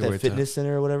there's like exactly where that it's at. fitness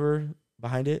center or whatever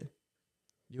behind it.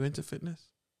 You into fitness?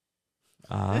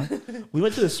 We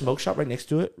went to the smoke shop right next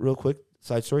to it. Real quick,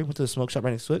 side story. Went to the smoke shop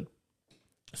right next to it.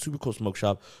 Super cool smoke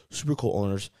shop. Super cool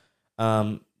owners.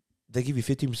 They give you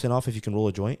 15% off if you can roll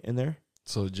a joint in there.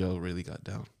 So Joe really got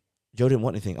down. Joe didn't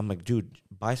want anything. I'm like, dude,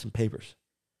 buy some papers.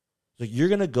 So you're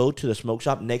gonna go to the smoke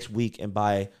shop next week and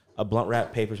buy a blunt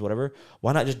wrap, papers, whatever.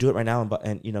 Why not just do it right now and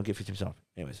get 15% off?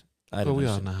 Anyways, I But we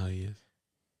don't all know how he is.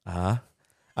 I'm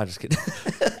just kidding.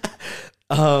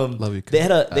 Love you. They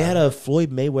had a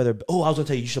Floyd Mayweather. Oh, I was gonna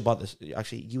tell you should have bought this.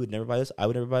 Actually, you would never buy this. I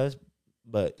would never buy this,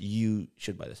 but you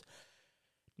should buy this.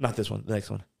 Not this one. The next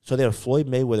one. So they had a Floyd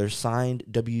Mayweather signed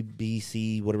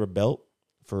WBC whatever belt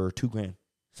for $2,000,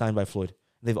 signed by Floyd.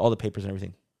 They have all the papers and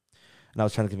everything. And I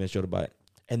was trying to convince Joe to buy it.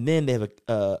 And then they have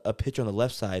a picture on the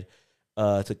left side.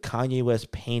 It's a Kanye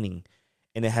West painting,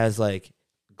 and it has like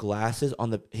glasses on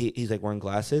the. He's like wearing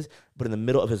glasses, but in the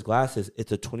middle of his glasses,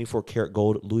 it's a 24 karat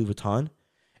gold Louis Vuitton.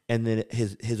 And then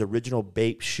his original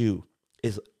Bape shoe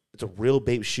it's a real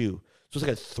Bape shoe. So it's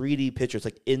like a 3D picture. It's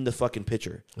like in the fucking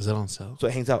picture. Is that on sale? So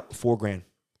it hangs out $4,000.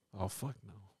 Oh fuck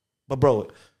no. But bro,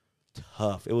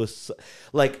 tough. It was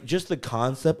like just the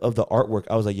concept of the artwork.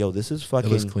 I was like, yo, this is fucking.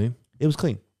 It was clean. It was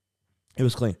clean. It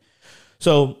was clean.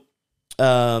 So,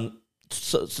 so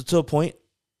to a point,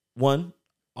 one,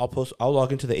 I'll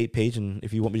log into the 8 page, and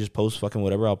if you want me to just post fucking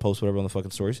whatever, I'll post whatever on the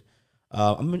fucking stories.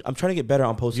 I'm trying to get better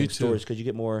on posting stories because you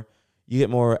get more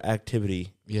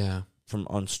activity Yeah. from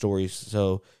on stories.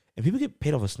 So and people get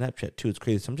paid off of Snapchat too. It's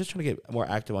crazy. So I'm just trying to get more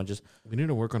active on just We need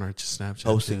to work on our Snapchat.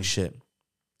 posting too. shit.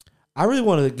 I really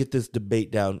wanted to get this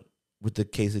debate down with the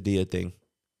quesadilla thing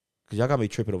because y'all got me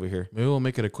tripping over here. Maybe we'll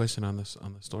make it a question on the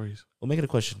stories. We'll make it a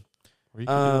question. Or you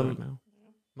can do it right now.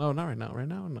 No, not right now. Right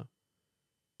now, no.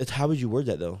 It's how would you word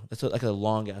that though? That's like a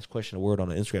long ass question, a word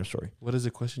on an Instagram story. What is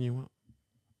the question you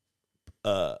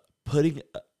want? Putting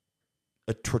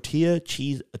a tortilla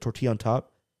on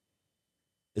top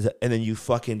is that, and then you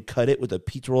fucking cut it with a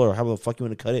pizza roll or however the fuck you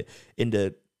want to cut it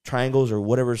into triangles or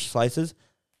whatever slices.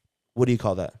 What do you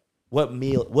call that?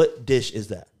 What dish is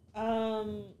that?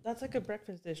 That's like a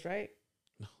breakfast dish, right?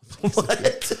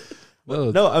 What?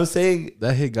 No, No, I'm saying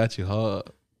that hit got you hard.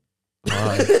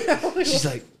 she's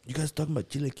like, you guys talking about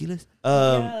chilaquiles?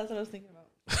 Yeah, that's what I was thinking about.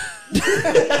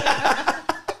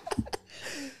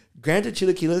 Granted,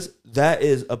 chilaquiles, that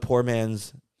is a poor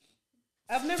man's.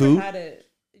 I've never Food? had it.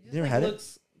 It just Never had it?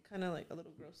 looks kind of like a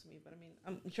little gross to me, but I mean,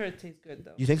 I'm sure it tastes good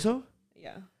though. You think so?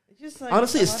 Yeah, it's just like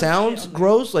Honestly, a it lot of sounds shit on there.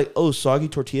 gross, like soggy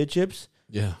tortilla chips.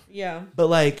 Yeah. Yeah, But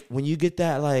like when you get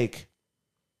that, like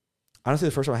honestly,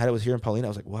 the first time I had it was here in Paulina. I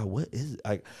was like, wow, what is it?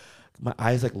 Like my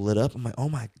eyes like lit up. I'm like, oh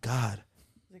my god.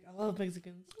 like I love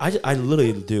Mexicans. I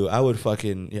literally do. I would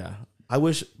fucking yeah. I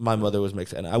wish my mother was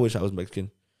Mexican. I wish I was Mexican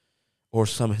or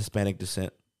some Hispanic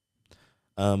descent,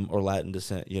 or Latin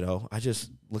descent. You know, I just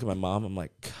look at my mom. I'm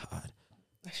like, God,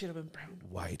 I should have been brown.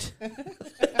 white.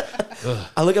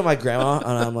 I look at my grandma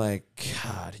and I'm like,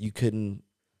 God, you couldn't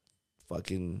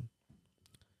fucking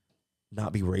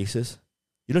not be racist.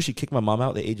 You know, she kicked my mom out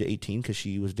at the age of 18 because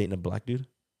she was dating a black dude.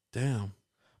 Damn.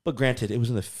 But granted, it was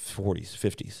in the 40s,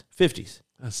 50s.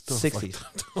 That's still 60s.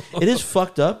 fucked up. It is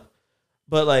fucked up,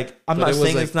 but like I'm But not it was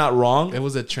saying like- it's not wrong. It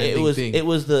was a trending thing. It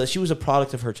was she was a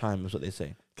product of her time, is what they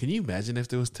say. Can you imagine if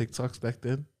there was TikToks back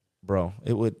then? Bro,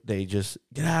 they just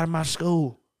get out of my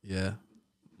school. Yeah.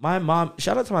 My mom,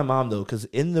 shout out to my mom though, because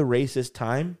in the racist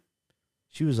time,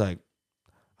 she was like,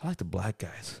 I like the black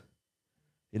guys.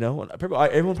 You know,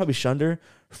 everyone probably shunned her.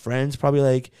 Friends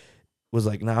probably was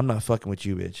like, nah, I'm not fucking with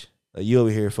you, bitch. Like, you over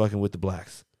here fucking with the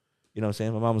blacks. You know what I'm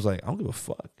saying? My mom was like, I don't give a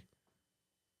fuck.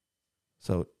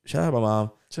 So shout out to my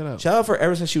mom. Shut up. Shout out for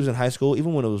ever since she was in high school,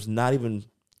 even when it was when it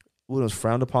was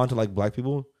frowned upon to like black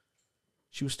people,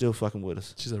 she was still fucking with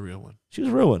us. She's a real one. She was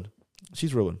a real one.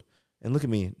 She's a real one. And look at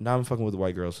me. Now I'm fucking with the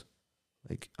white girls.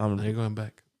 Like I'm Now you're going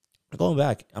back. going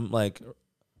back. I'm like,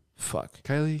 fuck.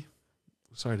 Kylie,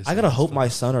 sorry to say I gotta this, hope but my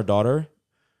son or daughter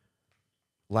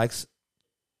likes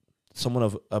someone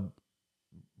of a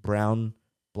brown,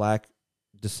 black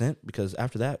descent, because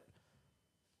after that,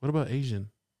 What about Asian?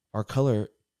 our color,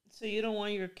 So you don't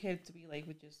want your kid to be like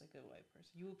with just like a white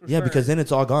person. You would prefer yeah, because then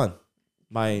it's all gone.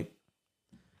 My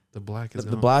The black is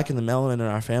the gone. black and the melanin in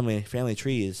our family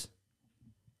tree is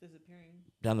disappearing.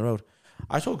 down the road.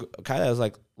 I told Kyla, I was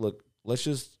like, look, we'll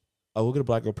get a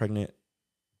black girl pregnant,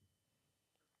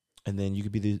 and then you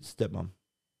could be the stepmom.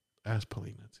 Ask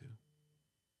Paulina too.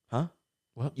 Huh?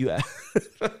 What? You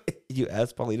you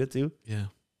asked Paulina too? Is Yeah.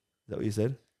 that what you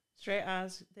said? Straight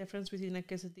ask difference between a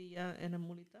quesadilla and a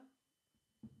mulita.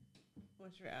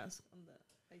 What's your ask on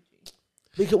the IG?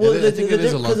 Because I think it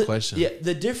is a long question. Yeah,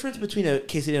 the difference between a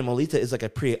quesadilla and a molita is like a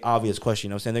pretty obvious question. You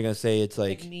know what I'm saying? They're gonna say it's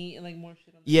Like like, meat and like more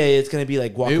shit on yeah, it's gonna be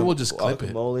like Maybe we'll just clip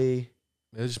it. guacamole.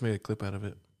 They just made a clip out of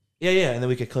it. Yeah, and then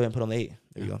we could clip it and put on the 8.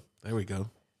 There you go. There we go.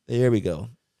 There we go.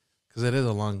 Because it is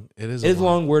a long. It is. It's a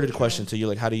long worded question, so you're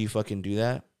like, how do you fucking do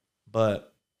that?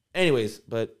 But, anyways,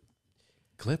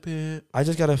 Clip it. I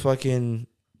just gotta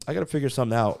figure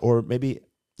something out, or maybe,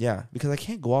 yeah, because I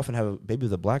can't go off and have a baby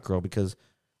with a black girl because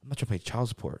I'm not trying to pay child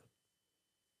support.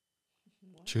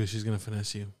 True. She's gonna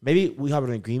finesse you. Maybe we have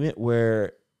an agreement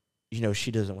where,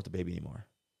 she doesn't want the baby anymore.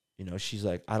 She's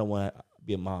like, I don't want to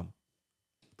be a mom.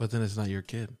 But then it's not your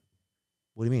kid.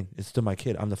 What do you mean? It's still my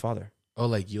kid. I'm the father. Oh,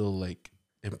 like you'll like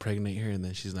impregnate her, and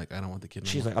then she's like, I don't want the kid. No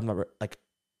She's more. like, I'm not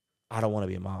I don't want to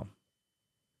be a mom.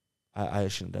 I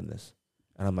shouldn't have done this.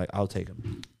 And I'm like, I'll take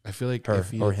him. I feel like her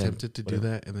if you or him, attempted to do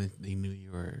whatever. that, and then they knew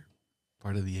you were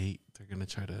part of the 8, they're gonna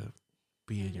try to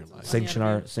be in your life. Sanction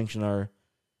our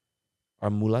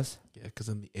mulas. Yeah, because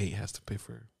then the 8 has to pay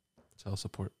for child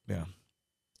support. Yeah.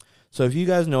 So if you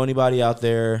guys know anybody out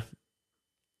there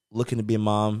looking to be a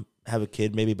mom, have a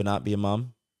kid maybe, but not be a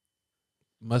mom,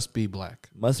 Must be black.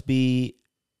 must be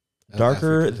As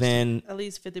darker African than At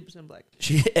least 50% black.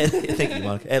 Thank you,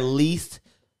 Monica. At least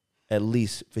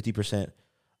 50%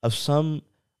 of some.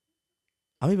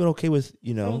 I'm even okay with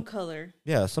Some color.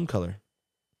 yeah, some color.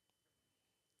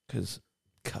 Because,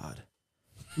 God,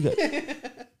 we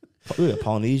got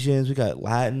Polynesians, we got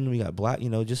Latin, we got black.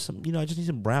 Just some. I just need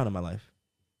some brown in my life.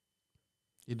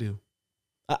 You do.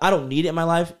 I don't need it in my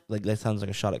life. Like that sounds like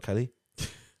a shot at Kylie.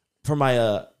 For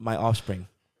my my offspring.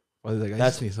 Well, like, I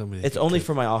That's- just need somebody. It's only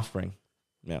for my offspring.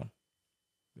 Yeah.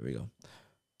 There we go.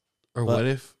 Or but- what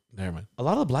if? Never mind. A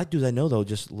lot of the black dudes I know though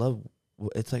just love.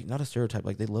 It's like not a stereotype.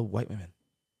 Like they love white women.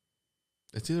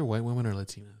 It's either white women or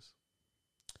Latinas.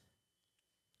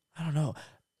 I don't know.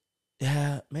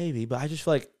 Yeah, maybe, but I just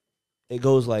feel like it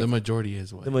goes like The majority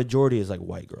is white. the majority is like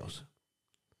white girls.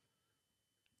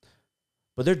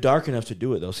 But they're dark enough to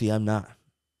do it though. See, I'm not.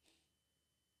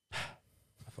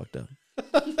 I fucked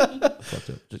up.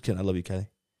 Just kidding. I love you, Kylie.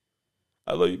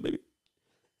 I love you, baby.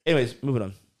 Anyways, moving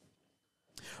on.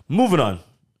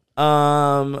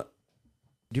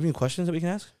 Do you have any questions that we can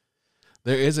ask?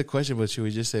 There is a question, but should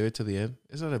we just save it to the end?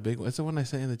 It's not a big one. It's the one I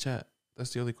sent in the chat.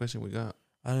 That's the only question we got.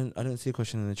 I didn't see a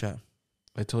question in the chat.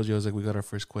 I told you I was like, we got our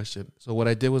first question. So what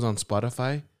I did was on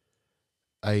Spotify,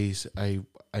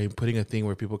 I'm putting a thing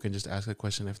where people can just ask a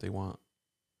question if they want.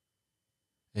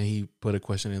 And he put a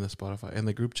question in the Spotify and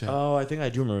the group chat. Oh, I think I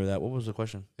do remember that. What was the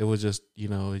question? It was just,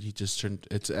 he just turned.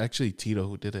 It's actually Tito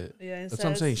who did it. Yeah, it That's what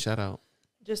I'm says, saying. Shout out.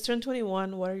 Just turned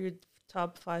 21. What are your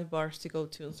top 5 bars to go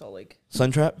to in Salt Lake?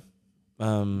 Suntrap.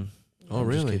 Oh, I'm just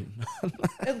really? kidding.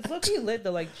 It's looking lit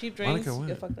though. Like cheap drinks, Monica went.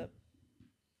 get fucked up.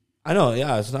 I know.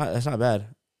 Yeah, it's not bad.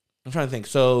 I'm trying to think.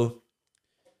 So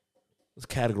let's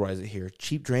categorize it here.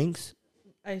 Cheap drinks.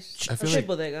 I feel feel like-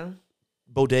 bodega.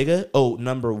 Bodega. Oh,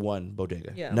 number 1,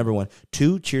 Bodega. Yeah. Number 1.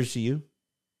 2, Cheers to You.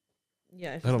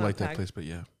 Yeah, if I don't it's not like that packed. place, but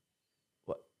yeah.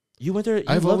 You went there. You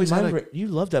I've loved always had you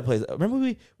loved that place. Remember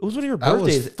it was one of your I was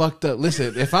birthdays. fucked up.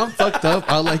 Listen, if I'm fucked up,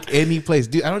 I'll like any place.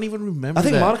 Dude, I don't even remember I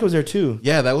think that. Monica was there too.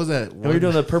 Yeah, that was at And we were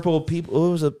doing the purple people. What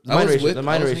was the I mind was racers? with, The I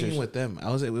mind was racers. hanging with them.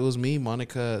 It was me,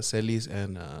 Monica, Celis,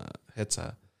 and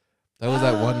Hetza. That was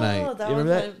that one night. That You was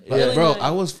remember my that? But, really bro, nice.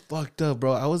 I was fucked up,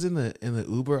 bro. I was in the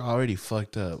Uber already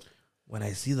fucked up. When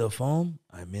I see the foam,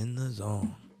 I'm in the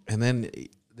zone. And then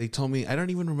they told me, I don't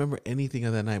even remember anything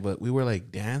of that night, but we were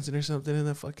like dancing or something in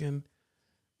the fucking.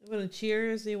 We went to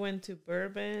Cheers. We went to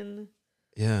Bourbon.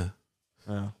 Yeah.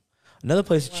 Oh. Another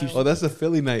place that Wow. she's Oh, that's a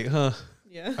Philly night, huh?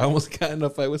 Yeah. I almost got in a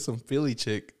fight with some Philly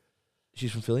chick.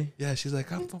 she's from Philly. Yeah, she's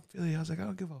like, I'm from Philly. I was like, I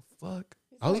don't give a fuck.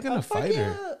 I He's was like, gonna "Oh, fuck fight her.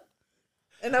 yeah."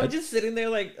 And I'm just sitting there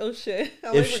like, oh shit.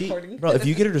 I'm If like she, recording. bro, if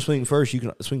you get her to swing first, you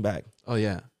can swing back. Oh,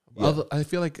 yeah. Yeah. Although, I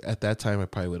feel like at that time, I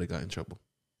probably would have got in trouble.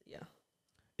 Yeah.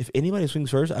 If anybody swings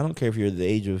first, I don't care if you're the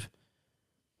age of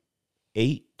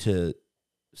 8 to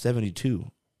 72.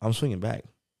 I'm swinging back.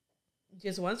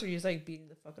 Just once or you just like beating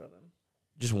the fuck out of him?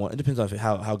 Just one. It depends on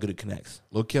how good it connects.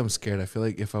 Low-key, I'm scared. I feel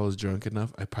like if I was drunk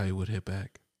enough, I probably would hit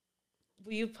back.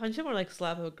 Will you punch him or like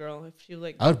slap a girl if she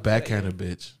like? I would at backhand you? a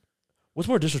bitch. What's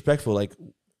more disrespectful? Like,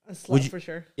 A slap Would you- for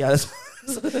sure. yeah, that's,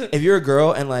 if you're a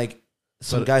girl and like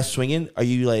some But- guy's swinging, are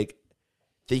you like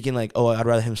thinking like, oh, I'd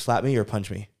rather him slap me or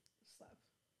punch me? Slap.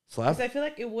 Slap? Because I feel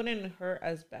like it wouldn't hurt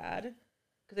as bad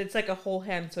because it's like a whole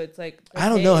hand, so it's like. I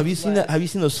don't know. okay, Have you it's seen less. that? Have you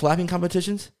seen those slapping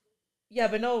competitions? Yeah,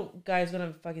 but no guy's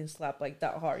gonna fucking slap like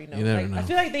that hard. You know, You never like, I know.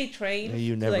 feel like they train. Yeah,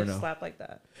 you to, never like, know. Slap like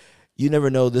that. You never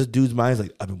know. This dude's mind's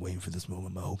like, I've been waiting for this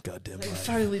moment my whole goddamn Like, life.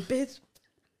 finally, bitch.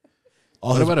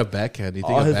 All What his- about a backhand? Do you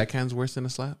all think a his- backhand's worse than a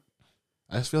slap?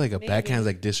 I just feel like a Maybe. backhand's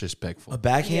like disrespectful. a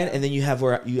backhand, Yeah. and then you have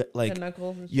where you The like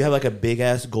knuckles and you have shit. like a big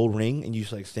ass gold ring, and you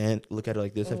just like stand, look at her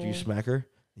like this after you Oh. smack her.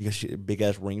 You got a big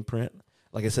ass ring print,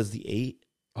 like it says the 8.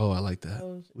 Oh, I like that.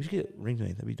 Oh, We should get rings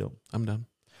made. That'd be dope. I'm done.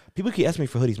 People keep asking me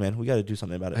for hoodies, man. We got to do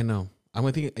something about it. I know. I'm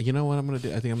gonna think. You know what I'm gonna do?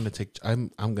 I think I'm gonna take. I'm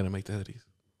gonna make the hoodies.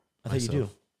 I thought you do.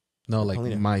 myself. No, like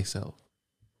Paulina. myself.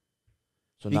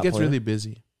 So He not gets Paulina? really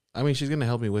busy. I mean, she's gonna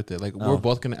help me with it. Like Oh. we're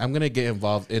both gonna. I'm gonna get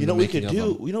involved in. You know the what we making could of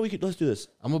do? them. You know we could. Let's do this.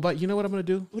 I'm about. You know what I'm gonna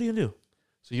do? What are you gonna do?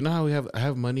 So you know how I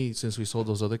have money since we sold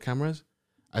those other cameras.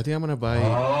 I think I'm gonna buy.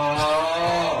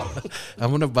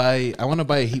 I'm gonna buy. I want to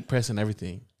buy a heat press and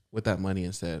everything with that money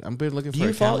instead. I'm been looking Do for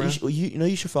you a follow? camera. You know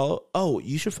you should follow. Oh,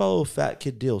 you should follow Fat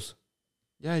Kid Deals.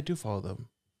 Yeah, I do follow them.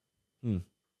 Hmm.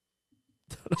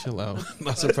 Chill out.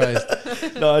 Not surprised.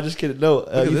 No, I'm just kidding. No,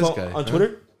 at you this follow guy, on huh?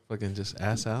 Twitter. Fucking just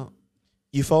ass out.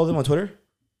 You follow them on Twitter?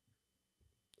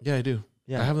 Yeah, I do.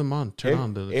 Yeah, I have them on. Turn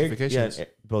on the notifications.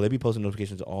 Bro, they be posting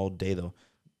notifications all day though.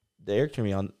 The Eric turned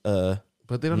me on.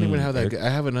 But they don't even have that. Eric. I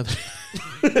have another.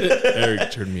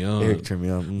 Eric turned me on. Eric turned me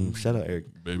on. Shout out Eric.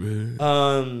 Baby.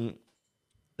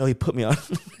 No, he put me on.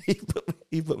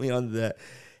 he put me on that,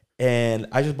 and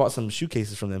I just bought some shoe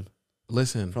cases from them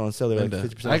Listen, from on sale. They're like Linda,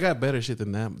 50%. I got better shit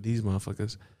than that. These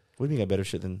motherfuckers. What do you mean you got better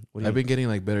shit than? What do you I've been getting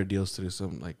like better deals through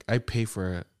some. Like I pay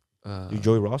for. you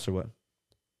Joey Ross or what?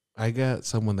 I got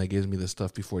someone that gives me this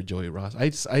stuff before Joey Ross.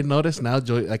 I noticed now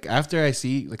Joey, like after I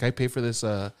see, like I pay for this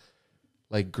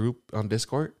like group on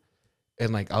Discord,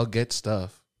 and like I'll get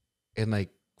stuff, and like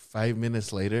 5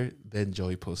 minutes later, then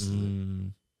Joey posts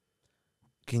it.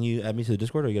 Can you add me to the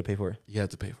Discord, or you gotta pay for it? You have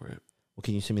to pay for it. Well,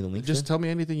 can you send me the link? Just tell me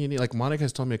anything you need. Like Monica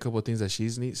has told me a couple of things that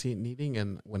she's needing,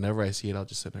 and whenever I see it, I'll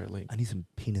just send her a link. I need some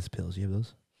penis pills. You have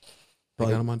those? I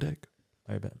got them on deck.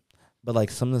 I bet. But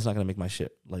like something that's not gonna make my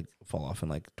shit like fall off in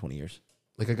like 20 years.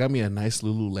 Like I got me a nice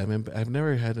Lululemon. I've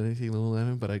never had anything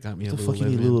Lululemon, but I got me What a the fuck you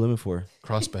need Lululemon Lululemon for?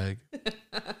 cross bag.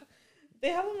 They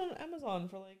have them on Amazon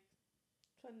for like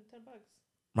 $10.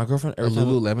 My girlfriend A every time.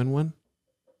 Lululemon one.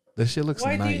 This shit looks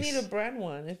Why nice. do you need a brand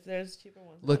one if there's cheaper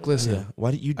ones? Look, listen. Yeah.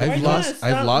 Why do you? Why I've you lost. wanna stop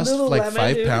I've lost like Lululemon,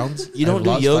 5 dude? pounds. You don't I've do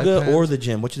lost 5 yoga or pounds. the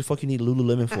gym. What the fuck you need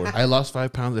Lululemon for? I lost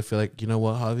 5 pounds. I feel like, you know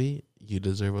what, Javi? You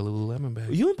deserve a Lululemon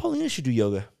bag. You and Paulina should do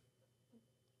yoga.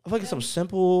 I feel like it's something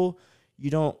simple. You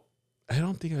don't. I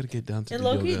don't think I'd get down to And the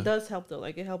low-key yoga. does help though.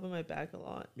 Like it helped in my back a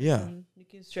lot. Yeah. And you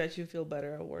can stretch, you feel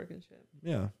better at work and shit.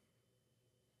 Yeah.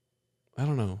 I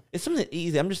don't know. It's something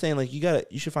easy. I'm just saying, like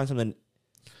you should find something,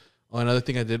 Oh, another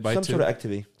thing I did buy some too sort of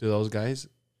activity. to those guys.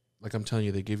 Like I'm telling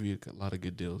you, they give you a lot of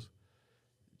good deals.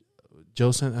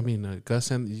 Gus sent.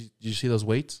 Did you see those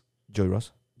weights? Joey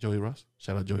Ross. Joey Ross.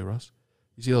 Shout out Joey Ross.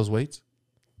 You see those weights?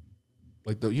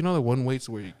 Like the one weights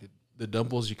where the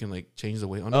dumbbells you can like change the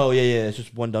weight on. Oh yeah, yeah. It's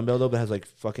just one dumbbell though, but it has like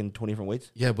fucking 20 different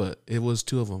weights. Yeah, but it was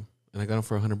 2 of them, and I got them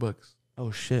for $100.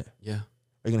 Oh shit. Yeah,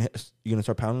 Are you gonna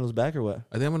start pounding those back or what?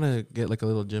 I think I'm gonna get like a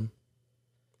little gym.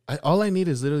 All I need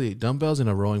is literally dumbbells and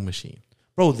a rowing machine.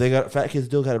 Bro, they got Fat Kids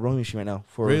Deal got a rowing machine right now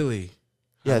for Really?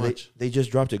 Yeah, How much? they just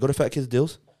dropped it. Go to Fat Kids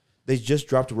Deals. They just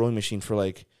dropped a rowing machine for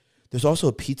like. There's also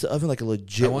a pizza oven, like a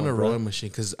legit. I want a one, bro. rowing machine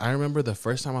because I remember the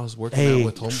first time I was working Hey, out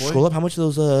with Homeboy. scroll up. How much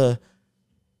of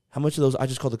those? I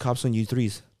just called the cops on you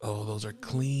threes. Oh, those are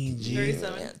clean, G.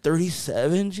 37.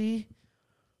 37 G.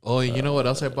 Oh, and you know what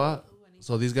else I bought?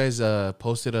 So these guys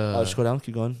posted Oh, just go down.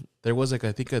 Keep going. there was like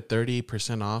I think a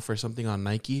 30% off or something on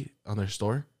Nike on their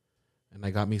store, and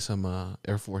I got me some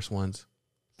Air Force Ones,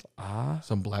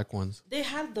 some black ones. They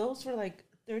had those for like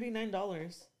 $39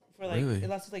 for like Really? it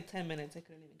lasted like 10 minutes. I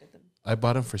couldn't even get them. I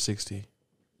bought them for $60.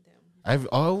 Damn.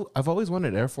 I've always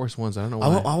wanted Air Force Ones. I don't know why.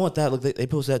 I want that. Look, they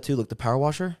posted that too. Look, the power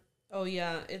washer. Oh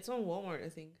yeah, it's on Walmart, I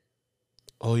think.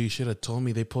 Oh, you should have told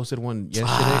me. They posted one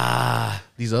yesterday.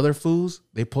 These other fools,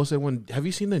 they posted one. Have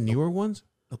you seen the newer ones?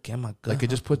 Okay, I'm not good. Like you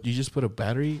just put a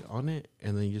battery on it,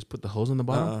 and then you just put the hose on the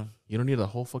bottom. You don't need the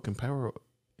whole fucking power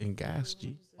and gas,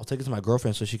 G. I'll take it to my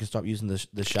girlfriend so she can stop using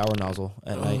the shower nozzle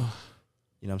at night.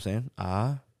 You know what I'm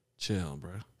saying? Chill,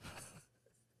 bro.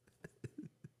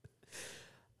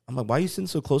 I'm like, why are you sitting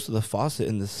so close to the faucet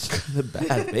in the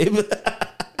bath, babe?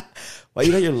 Why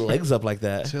you got your legs up like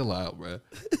that? Chill out, bro.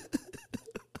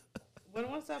 When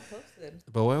was that posted?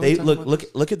 But why They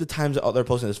look at the times that they're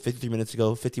posting this 53 minutes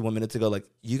ago, 51 minutes ago. Like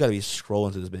you got to be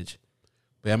scrolling through this bitch.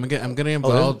 Yeah, I'm gonna get Oh,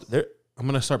 involved. they're I'm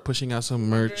gonna start pushing out some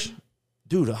merch.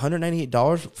 dude,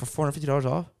 $198 for $450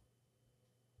 off.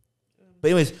 But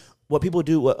anyways, what people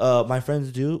do, what my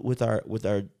friends do with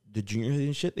the juniors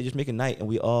and shit, they just make a night, and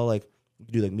we all like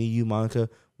do like me, you, Monica.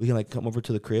 We can like come over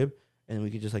to the crib, and we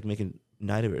can just like make a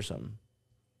night of it or something.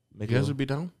 You guys would be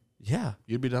down? Yeah.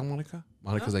 You'd be down, Monica?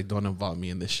 Monica's like, don't involve me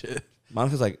in this shit.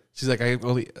 Monica's like, She's like,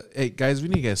 hey guys, we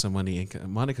need to get some money. And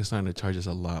Monica's starting to charge us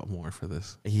a lot more for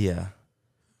this. yeah.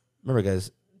 Remember,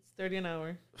 guys. It's $30 an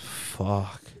hour.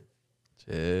 Fuck.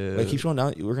 Chill. Wait, keep scrolling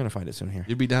down. We're gonna find it soon here.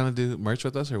 You'd be down to do merch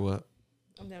with us or what?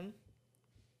 I'm down.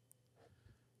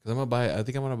 Because I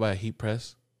think I'm gonna buy a heat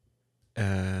press,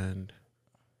 and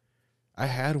I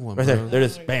had one. Right bro. there. There it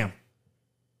is. Bam.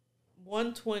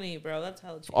 120, bro. That's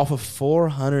hella cheap. Off of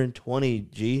 420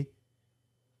 G.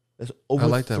 That's over. I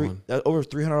like that one. That's over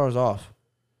 $300 off.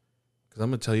 Because I'm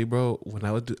gonna tell you, bro. When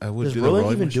I would Does do the rolling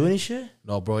rowing even machine. do any shit?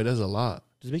 No, bro, it does a lot.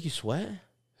 Does it make you sweat?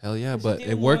 Hell yeah, You should but do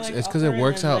it more, works. like, It's because it upper and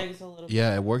works then out. legs a little bit.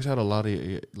 Yeah, it works out a lot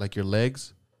of your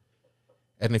legs,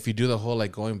 and if you do the whole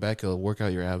like going back, it'll work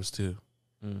out your abs too.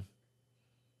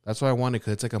 That's why I want it,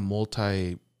 because it's like a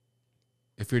multi.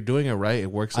 If you're doing it right,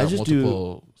 it works I out just do-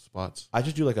 multiple spots. I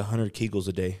just do like 100 Kegels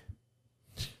a day.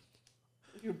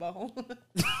 Your butthole.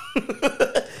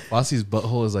 Bossie's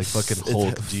butthole is like fucking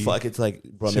Hulk, G. Fuck, it's like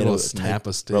bro, Shit made will out of snap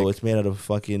a stick. Bro, it's made out of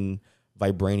fucking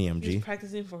vibranium, He's G.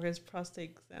 practicing for his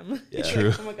prostate exam. Yeah. He's True.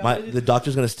 Like, oh my God, The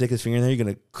doctor's gonna stick his finger in there. You're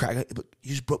gonna crack it. But you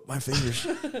just broke my fingers.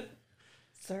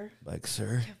 sir. Like,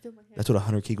 sir, Can't feel my hand. that's what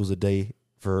 100 Kegels a day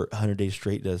for 100 days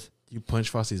straight does. You punch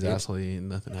Fossey's Yeah. asshole, ain't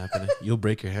nothing happening. You'll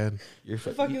break your hand. You're It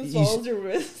fucking swallows your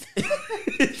wrist.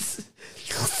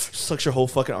 sucks your whole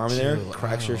fucking arm in there, Chill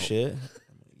cracks your out. shit.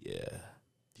 Yeah.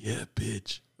 Yeah,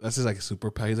 bitch. That's his like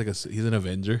superpower. He's like he's an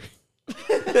Avenger,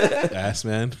 ass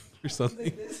man or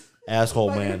something. Asshole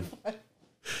man.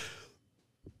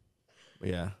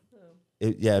 Yeah.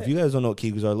 Yeah, if you guys don't know what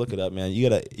Kegels are, look it up, man. You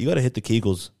gotta hit the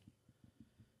Kegels.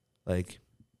 Like,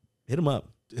 hit them up.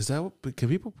 Is that what? Can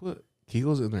people put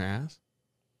Kegels in their ass?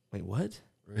 Wait, what?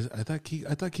 Or I thought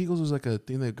Kegels was like a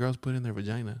thing that girls put in their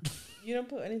vagina. You don't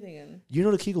put anything in. You know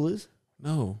what a Kegel is?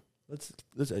 No, Let's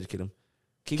educate them.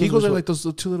 Kegels are like those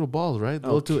two little balls, right? The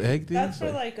little two egg things. That's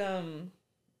for like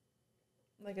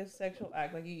a sexual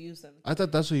act, like you use them. I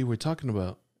thought that's what you were talking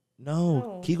about.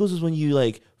 No, Kegels is when you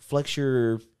like flex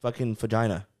your fucking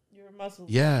vagina. Your muscles.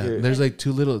 Yeah, there's like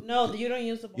two little. No, you don't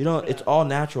use the. You don't. It's all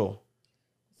natural.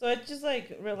 So it's just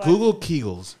like relax. Google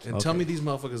Kegels and tell Okay. me these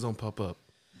motherfuckers don't pop up.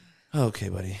 Okay,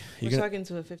 buddy. We're You're talking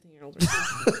to a 15-year-old.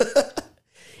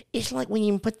 It's like when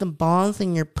you put the balls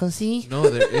in your pussy. No,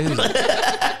 there is.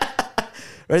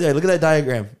 Right there. Look at that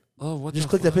diagram. Oh, what? Just the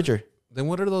click that fuck? picture. Then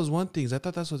what are those one things? I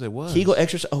thought that's what it was. Kegel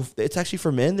exercise. Oh, it's actually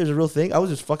for men. There's a real thing. I was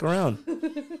just fucking around.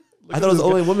 I thought it was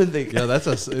only a woman thing. Yeah, that's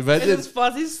a. It's Imagine this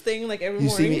Fozzie's thing like every You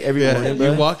morning. see me every yeah, morning, you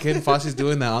bro. walk in, Fosse's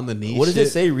doing that on the knee. What does shit. it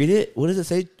say? Read it. What does it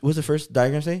say? What's the first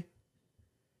diagram say?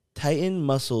 Tighten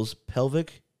muscles,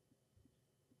 pelvic,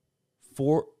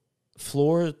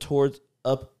 floor towards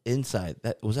up inside.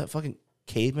 That was that fucking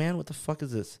caveman. What the fuck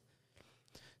is this?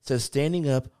 It says standing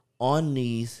up on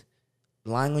knees,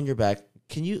 lying on your back.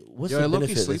 Can you? What's Yo, the I look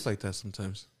benefit? Of sleep this? like that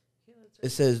sometimes. It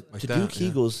says Like to that, do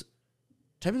yeah. Kegels.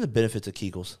 Type in the benefits of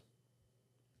Kegels.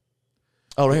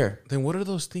 Oh, right here. Then what are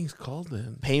those things called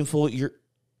then? Painful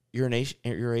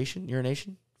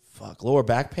urination. Fuck, lower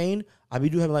back pain. I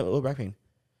do have like lower back pain.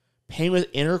 Pain with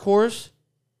intercourse,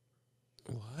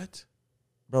 What?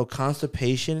 bro.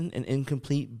 Constipation and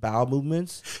incomplete bowel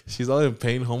movements. She's all in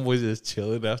pain. Homeboy's just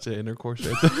chilling after intercourse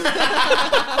right there.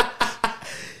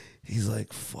 He's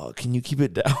like, "Fuck, can you keep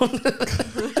it down?" I'm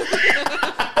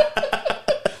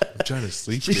trying to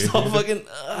sleep. She's here. all fucking.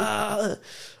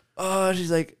 Oh,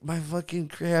 she's like, my fucking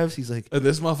crabs. He's like, And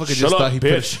this motherfucker "Shut just up, thought he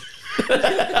bitch."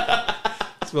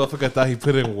 This motherfucker thought he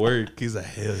put in work. He's like,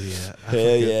 hell yeah.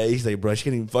 Hell yeah. He's like, bro, she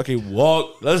can't even fucking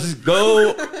walk. Let's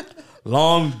go.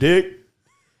 Long dick.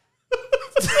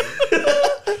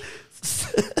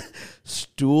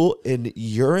 Stool and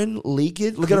urine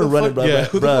leakage. Look at her running, bro. Yeah,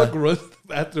 who the Bruh. fuck runs to the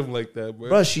bathroom like that, bro?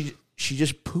 Bro, she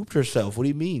just pooped herself. What do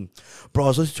you mean? Bro, I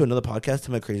was listening to another podcast.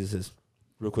 Tell me how crazy this is.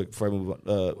 Real quick before I move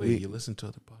on. Wait, you listen to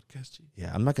other podcasts, G?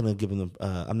 Yeah, I'm not gonna give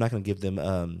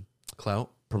them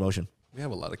Clout? promotion. We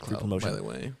have a lot of Free clout, promotion. by the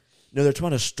way. No, they're talking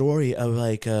about a story of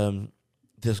like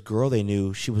this girl they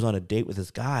knew. She was on a date with this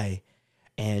guy,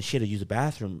 and she had to use the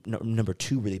bathroom number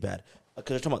 2 really bad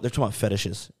because they're talking about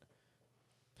fetishes.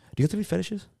 Do you have to be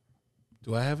fetishes?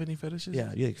 Do I have any fetishes?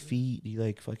 Yeah, you like feet. You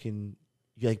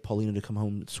like Paulina to come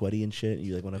home sweaty and shit. And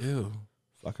you like want to Ew.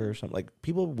 fuck her or something. Like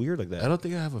people are weird like that. I don't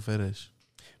think I have a fetish.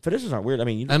 Fetishes aren't weird. I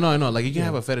mean, you I know. Like, you can Yeah.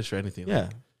 have a fetish for anything. yeah.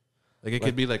 Like, it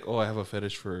could be like, oh, I have a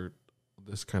fetish for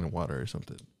this kind of water or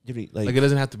something. Like, Like, it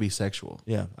doesn't have to be sexual.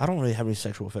 yeah, I don't really have any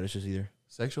sexual fetishes either.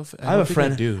 Sexual? I have a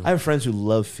friend. do. I have friends who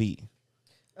love feet.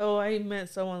 Oh, I met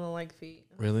someone that liked feet.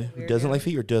 Really? Who doesn't like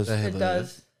feet or does? The hell It yeah.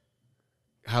 does.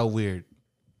 How weird.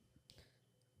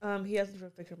 He asked me for a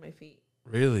picture of my feet,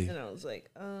 Really? and I was like,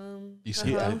 You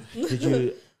see uh-huh. Did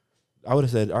you? I would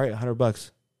have said, all right,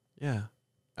 $100. Yeah.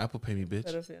 Apple Pay me, bitch.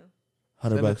 Better, yeah.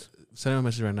 $100. Send him a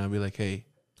message right now and be like, hey.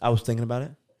 I was thinking about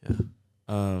it.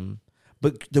 Yeah.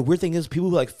 But the weird thing is, people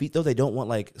who like feet though, they don't want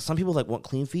like some people like want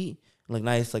clean feet, like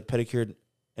nice, like pedicured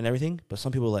and everything. But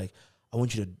some people like, I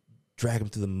want you to drag them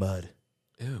through the mud.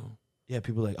 Ew. Yeah,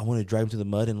 people like, I want to drag them through the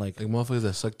mud and like, Like motherfuckers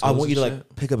that suck toes. I want you to and like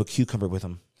shit. pick up a cucumber with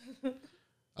them.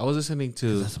 I was listening 'Cause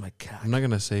to. that's my cock. I'm not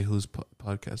gonna say whose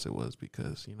podcast it was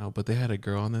because but they had a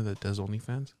girl on there that does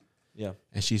OnlyFans, Yeah,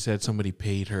 and she said somebody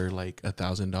paid her like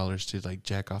 $1,000 to like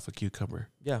jack off a cucumber.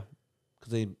 yeah,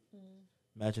 because they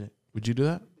imagine it. Would you do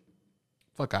that?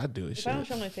 Fuck, I'd do it. If I don't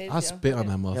Shit. show my face, I'll yeah. spit on Okay.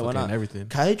 that why motherfucker not? and everything.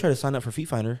 Kylie tried to sign up for Feet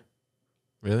Finder.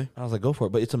 Really? I was like, go for it,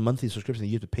 but it's a monthly subscription that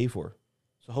you have to pay for.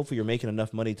 So hopefully you're making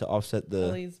enough money to offset the.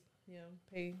 Please,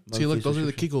 pay. See, look, those are the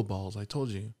subscription. Kegel balls. I told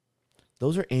you.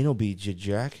 Those are anal beads, you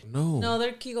jack. No. No,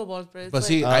 they're Kegel balls, but it's But like,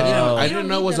 see, Oh. I You didn't don't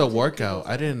know it need was them a to do workout. Kegels.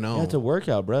 I didn't know. Yeah, it's a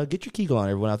workout, bro. Get your Kegel on,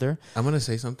 everyone out there. I'm gonna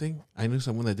say something. I knew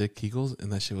someone that did Kegels,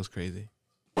 and that shit was crazy.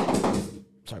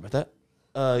 Sorry about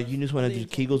that. You knew someone that did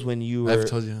Kegels when you were. I've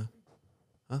told you.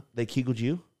 They Kegeled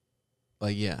you.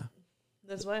 Like, yeah.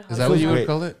 That's why. Is that what you would Great.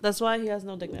 call it? That's why he has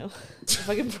no dick now. If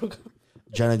I get broke up.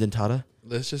 Gianna dentata.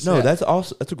 Let's just No, say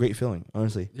that's a great feeling,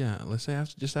 honestly. yeah. Let's say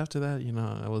after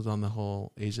that, I was on the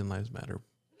whole Asian Lives Matter.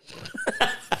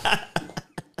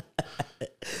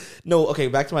 No, okay,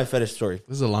 back to my fetish story.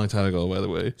 This is a long time ago, by the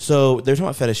way. So they're talking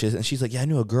about fetishes, and she's like, yeah, I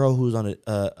knew a girl who was on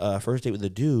a first date with a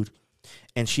dude,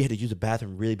 and she had to use the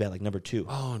bathroom really bad, like number 2.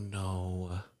 Oh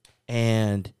no.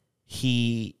 And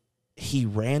he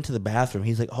ran to the bathroom.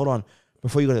 He's like, hold on,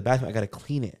 before you go to the bathroom, I got to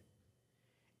clean it.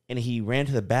 And he ran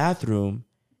to the bathroom,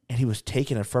 and he was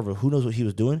taking it forever. Who knows what he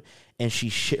was doing? And she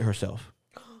shit herself.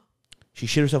 She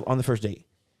shit herself on the first date.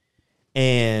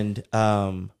 And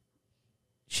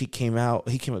she came out.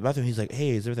 He came out of the bathroom. He's like,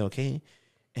 hey, is everything okay?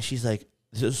 And she's like,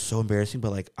 this is so embarrassing,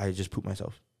 but like, I just pooped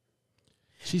myself.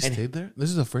 She stayed there? This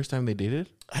is the first time they dated?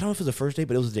 I don't know if it was the first date,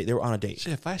 but it was a date. They were on a date.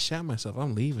 Shit, if I shat myself,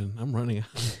 I'm leaving. I'm running.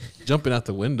 Jumping out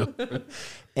the window.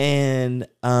 And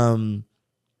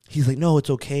he's like, no, it's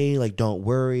okay. Like, don't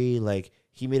worry. Like,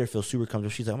 he made her feel super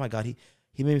comfortable. She's like, oh my God,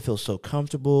 he made me feel so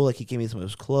comfortable. Like, he gave me some of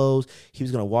his clothes. He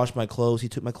was going to wash my clothes. He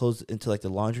took my clothes into like the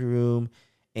laundry room.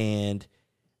 And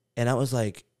I was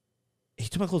like, he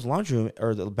took my clothes to the laundry room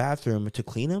or the bathroom to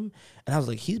clean them. And I was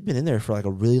like, he's been in there for like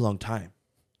a really long time.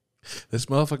 This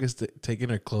motherfucker's taking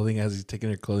her clothing. As he's taking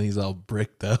her clothing, he's all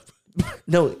bricked up.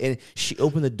 No, and she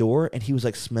opened the door and he was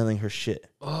like smelling her shit.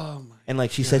 Oh my! And like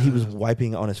she said, he was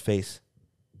wiping it on his face.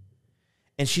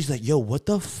 And she's like, "Yo, what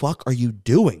the fuck are you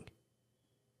doing?"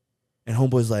 And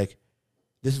homeboy's like,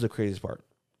 "This is the craziest part."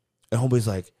 And homeboy's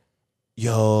like,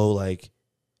 "Yo, like,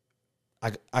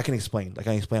 I can explain. Like I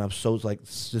can explain. I'm so like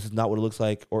this is not what it looks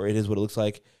like, or it is what it looks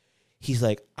like." He's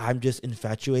like, "I'm just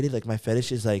infatuated. Like my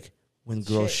fetish is like when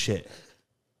girls shit."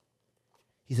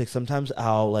 He's like, sometimes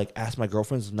I'll like ask my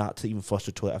girlfriends not to even flush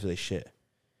the toilet after they shit.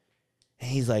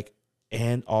 And he's like,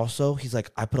 and also he's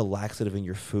like, I put a laxative in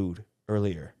your food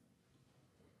earlier.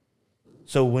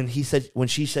 So when she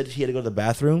said she had to go to the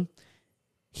bathroom,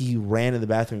 he ran in the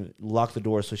bathroom, locked the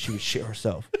door so she would shit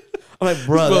herself. I'm like,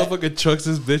 bro, this motherfucker chucks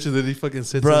his bitch and then he fucking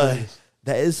sits. Bro,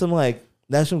 that's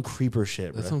some creeper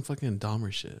shit, bro. That's some fucking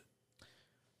Dahmer shit.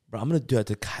 Bro, I'm gonna do that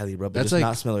to Kylie, bro, but That's just like,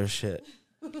 not smell her shit.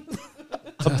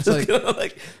 I'm that's just like, gonna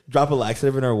like drop a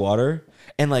laxative in our water,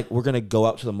 and like we're gonna go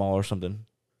out to the mall or something.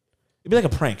 It'd be like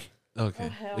a prank. okay. Oh,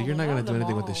 hell Like, you're not no, gonna the do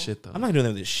anything with mall. this shit though. I'm not gonna do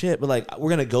anything with this shit, but like we're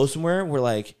gonna go somewhere where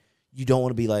like you don't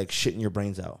want to be like shitting your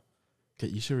brains out.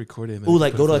 Okay, you should record it. And Ooh,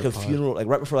 like put go it to for like a the pod. funeral, like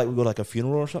right before like we go to like a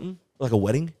funeral or something, like a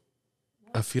wedding.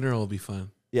 A funeral will be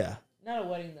fun. Yeah, Not a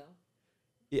wedding though.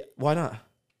 yeah. Why not?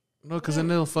 No, because then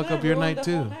it'll fuck up your ruin night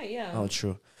the whole too. night, yeah. Oh,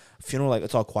 true. Funeral, like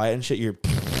it's all quiet and shit. You're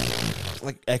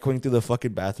like echoing through the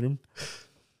fucking bathroom.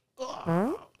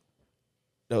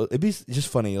 No, it'd be just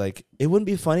funny. Like it wouldn't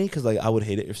be funny because like I would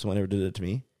hate it if someone ever did it to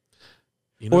me.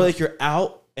 You know? Or like you're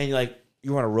out and you're like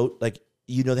you're on a road, like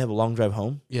you know they have a long drive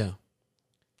home. Yeah.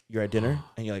 You're at dinner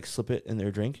and you like slip it in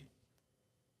their drink.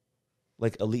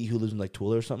 Like Elite who lives in like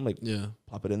Tula or something, like Yeah.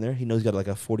 pop it in there. He knows he's got like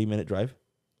a 40-minute drive.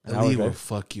 An hour Ali will drive.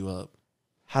 fuck you up.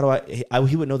 How do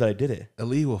he would know that I did it.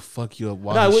 Ali will fuck you up.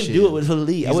 While No, I he's wouldn't do it shitting. with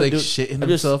Elite. He's I wouldn't like do it. shitting I'm just-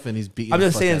 himself and he's beating. I'm the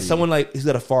just fuck saying out of you. someone like he's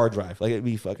got a far drive. Like it'd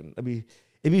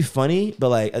be funny, but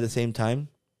like at the same time,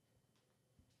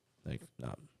 like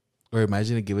nah. Or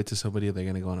imagine to give it to somebody they're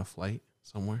gonna go on a flight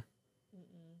somewhere.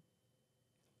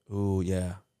 Ooh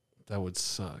yeah, That would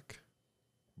suck.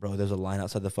 bro. There's a line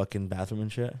outside the fucking bathroom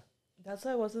and shit. That's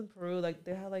why I was in Peru. Like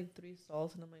they had like 3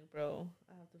 stalls, and I'm like, bro,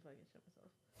 I have to fucking shit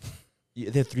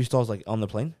myself. They have 3 stalls like on the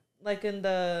plane. Like in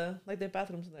the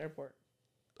bathrooms in the airport.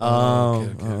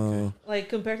 Okay. Like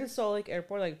compared to Salt Lake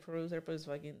Airport, like Peru's airport is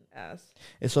fucking ass.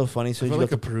 It's so funny. So I you feel go like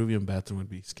to a Peruvian bathroom would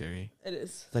be scary. It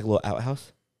is. it's like a little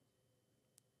outhouse,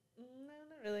 No,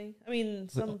 not really. I mean,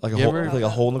 some like a You hole, ever- like a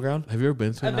hole in the ground. Have you ever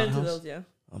been to an I've been to outhouse? those, yeah.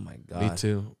 Oh my Me god.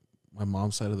 too. My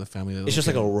mom's side of the family. It's just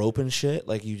like a rope and shit.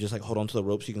 Like you just like hold on to the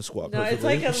rope so you can squat. No, it's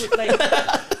perfectly. like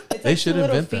it's They like should two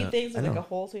little invent feet that. things I and like know. a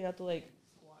hole, so you have to like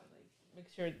squat, like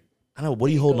make sure. I don't know. What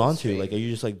are you it holding goes on to? straight. Like, are you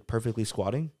just like perfectly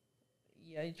squatting?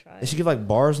 Yeah, you try. They should give like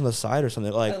bars on the side or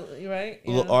something, like You're right.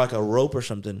 or Yeah. like a rope or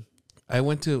something. I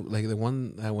went to like the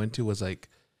one I went to was like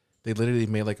they literally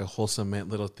made like a whole cement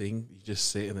little thing. You just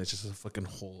sit and it's just a fucking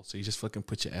hole. So you just fucking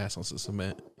put your ass on some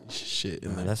cement, shit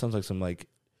in there. That sounds like some like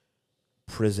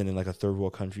prison in like a third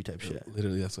world country type shit.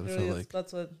 Literally, that's what it Really felt is- like.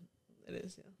 That's what it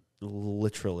is. Yeah.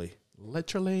 Literally.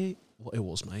 Well, it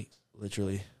was, mate.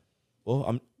 Literally.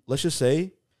 Well, let's just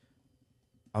say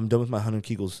I'm done with my 100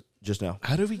 Kegels just now.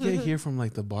 How did we get here from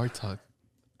like the bar talk?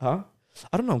 Huh?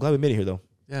 I don't know. I'm glad we made it here though.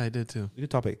 Yeah, I did too. Good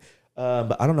topic.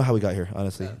 But I don't know how we got here,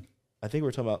 honestly. Yeah. I think we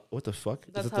were talking about what the fuck?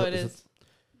 That's how it is.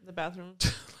 The bathroom.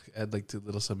 Add like 2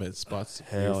 little cement spots to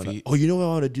Hell your no. feet. Oh, you know what I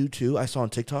want to do too? I saw on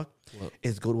TikTok What?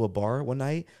 is go to a bar one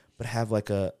night, but have like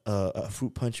a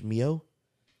fruit punch Mio.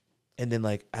 And then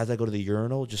like as I go to the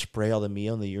urinal, just spray all the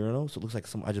Mio in the urinal. So it looks like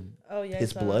I just Oh yeah. I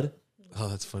piss saw blood. it. Oh,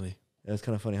 that's funny. That's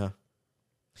kind of funny, huh?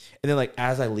 And then like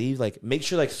as I leave, like make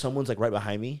sure like someone's like right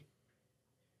behind me.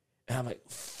 And I'm like,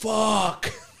 fuck.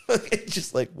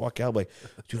 Just like walk out like,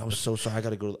 dude, I'm so sorry. I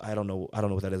gotta go. I don't know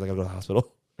what that is. I gotta go to the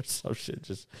hospital or some shit.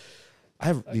 Just I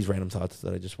have these random thoughts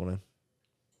that I just want to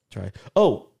try.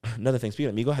 Oh, another thing. Speaking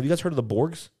of Migo, have you guys heard of the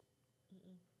Borgs?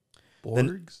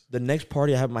 Borgs? The next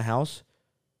party I have at my house,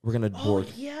 we're gonna Borg.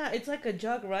 Yeah, it's like a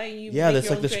jug, right? And you Yeah, make that's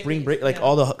your like own the drink spring and- break. Like yeah.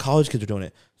 all the college kids are doing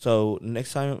it. So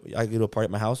next time I go to a party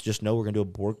at my house, just know we're gonna do a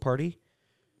Borg party.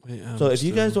 Wait, So if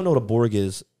you guys don't know what a Borg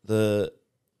is,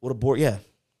 what a Borg, yeah.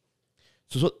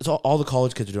 So it's all the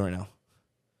college kids are doing right now.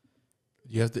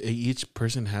 You have to, each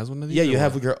person has one of these? Yeah, or you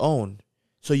have what? your own.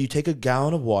 So you take a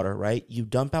gallon of water, right? You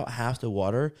dump out half the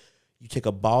water. You take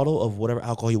a bottle of whatever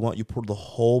alcohol you want. You pour the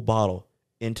whole bottle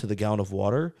into the gallon of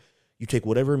water. You take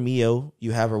whatever Mio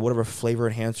you have or whatever flavor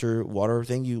enhancer water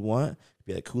thing you want,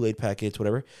 be like Kool-Aid packets,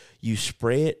 whatever. You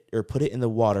spray it or put it in the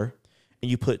water, and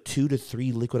you put 2 to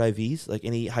 3 liquid IVs, like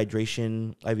any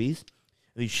hydration IVs.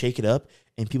 And you shake it up,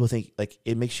 and people think like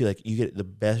it makes you like you get the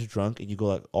best drunk, and you go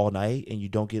like all night, and you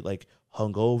don't get like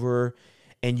hungover,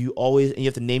 and you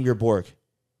have to name your Borg.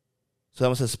 So that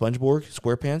one says SpongeBorg,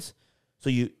 SquarePants. So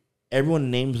everyone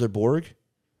names their Borg.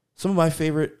 Some of my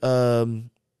favorite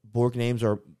Borg names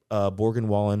are Borgen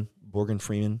Wallen, Borgen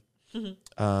Freeman.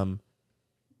 My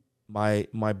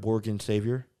Borgen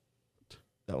Savior.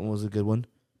 That one was a good one.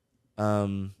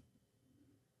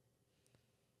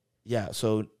 Yeah,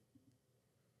 so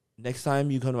next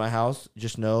time you come to my house,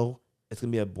 just know it's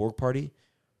gonna be a Borg party.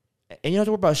 And you don't have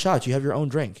to worry about shots. You have your own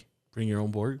drink. Bring your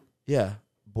own Borg? Yeah.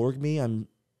 Borg me, I'm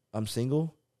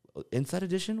single. Inside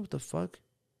edition? What the fuck?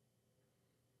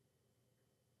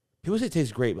 People say it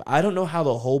tastes great, but I don't know how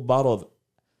the whole bottle of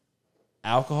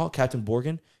alcohol, Captain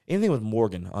Borgen, anything with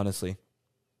Morgan, honestly.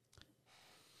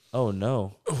 Oh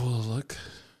no. Well, look.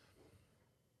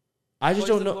 I just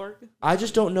don't know. I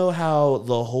just don't know how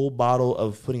the whole bottle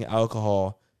of putting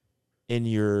alcohol in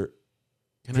your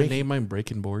Can drink. I name mine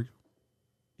Breaking Borg?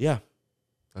 Yeah.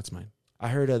 That's mine. I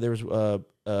heard there was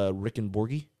Rick and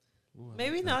Borgie.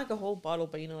 Maybe not like a whole bottle,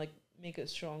 but like make it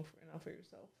strong enough for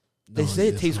yourself. They say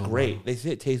it it's tastes a whole great. bottle. They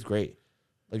say it tastes great.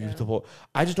 Like Yeah. the whole.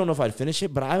 I just don't know if I'd finish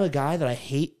it, but I'm a guy that I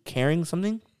hate carrying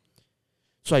something.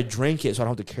 So I drink it so I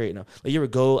don't have to carry it now. Like you ever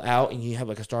go out and you have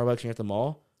like a Starbucks and you're at the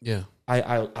mall? Yeah.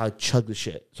 I chug the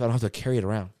shit so I don't have to carry it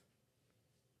around.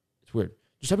 It's weird.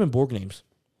 Just type in Borg names.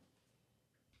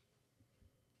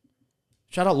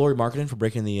 Shout out Lori Marketing for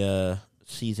breaking the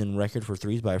season record for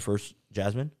threes by first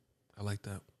Jasmine. I like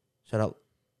that. Shout out.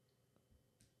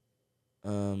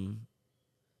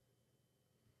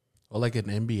 Oh, like an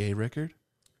NBA record?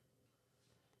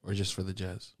 Or just for the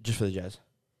Jazz? Just for the Jazz.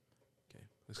 Okay.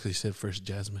 That's because you said first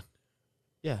Jasmine.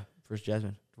 Yeah, first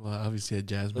Jasmine. Well, obviously a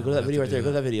Jasmine. Look, go to that video right there. Go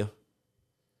to that video.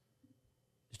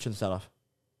 Just turn the sound off.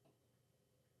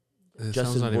 It sounds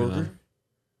Justin not even Borger. on.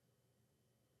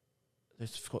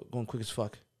 It's going quick as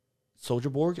fuck. Soldier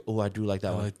Borg. Oh, I do like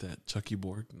that I one. like that. Chucky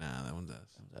Borg? Nah, that one's ass.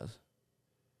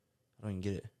 I don't even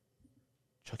get it.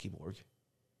 Chucky Borg.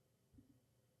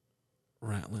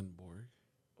 Ratlin Borg.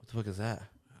 What the fuck is that?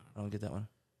 I don't get that one.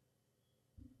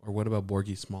 Or what about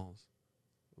Borgie Smalls?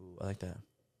 Ooh, I like that.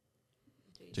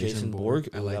 Jason Borg.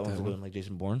 Borg. I Ooh, like that one's that a good one. one. Like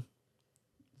Jason Bourne.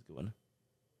 That's a good one.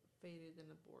 Faded in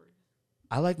a board.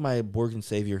 I like my Borg and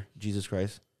Savior, Jesus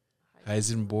Christ.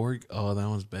 Heisenborg? Oh, that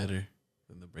one's better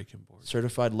than the Breaking Borg.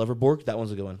 Certified Lover Borg. That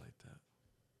one's a good I one. like that.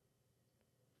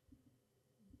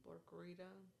 Borgerita.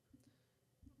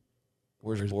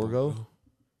 Where's Where's Borgo?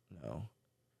 No,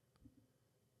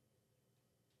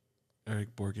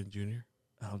 Eric Borgen Jr.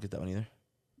 I don't get that one either.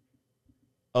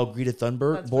 Oh, Greta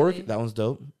Thunberg That's Borg. funny. That one's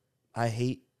dope. I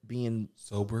hate being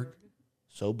Soberg.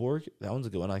 so Borg. That one's a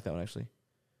good one. I like that one actually.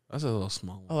 That's a little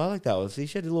small one. Oh, I like that one. See,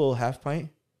 she had a little half pint.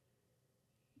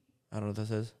 I don't know what that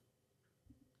says.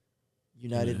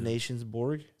 United Yeah. Nations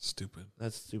Borg. Stupid.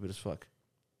 That's stupid as fuck.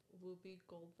 Whoopi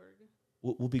Goldberg.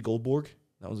 Whoopi Goldborg.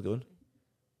 That one's a good one.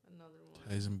 Another one.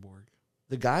 Heisenborg.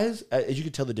 The guys, as you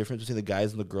can tell the difference between the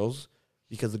guys and the girls,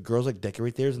 because the girls like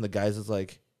decorate theirs, and the guys is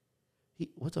like,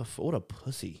 what a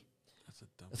pussy. That's a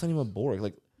dumb. That's not even a Borg.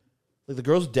 Like the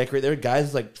girls decorate their guys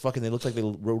is like fucking. They look like they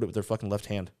wrote it with their fucking left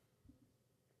hand.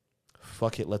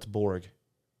 Fuck it, let's Borg.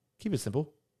 Keep it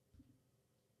simple.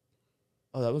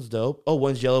 Oh, that was dope. Oh,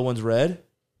 one's yellow, one's red.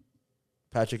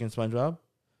 Patrick and SpongeBob.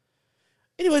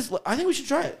 Anyways, I think we should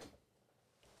try it.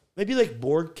 Maybe like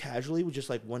Borg casually with just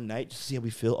like one night, just to see how we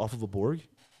feel off of a Borg.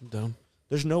 I'm dumb.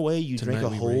 There's no way you drink Tonight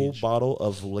a we whole rage. bottle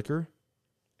of liquor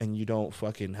and you don't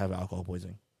fucking have alcohol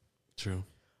poisoning. True.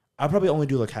 I'd probably only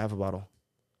do like half a bottle.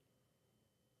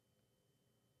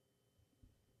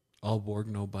 All Borg,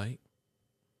 no bite.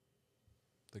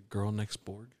 The girl next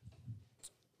Borg.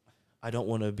 I don't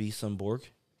want to be some Borg.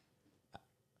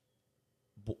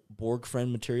 Borg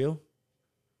friend material.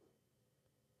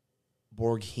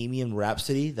 Borghemian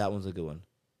Rhapsody. That one's a good one.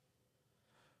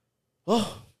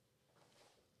 Oh.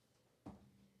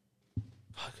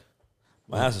 Fuck.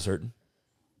 My ass is hurting.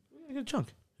 I got a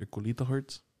chunk. Your culito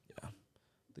hurts. Yeah.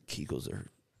 The Kegels are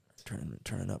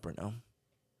turning up right now.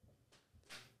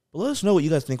 But let us know what you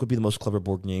guys think would be the most clever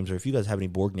Borg names, or if you guys have any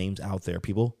Borg names out there,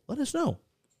 people, let us know.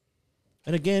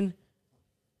 And again,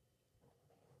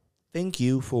 thank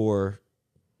you for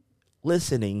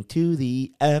listening to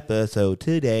the episode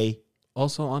today.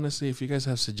 Also, honestly, if you guys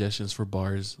have suggestions for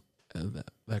bars,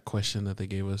 that question that they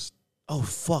gave us. Oh,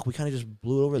 fuck. We kind of just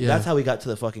blew it over. Yeah. That's how we got to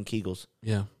the fucking Kegels.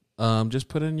 Yeah. Just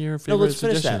put in your No, favorite let's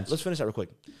finish suggestions. that. Let's finish that real quick.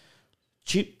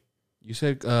 Cheap You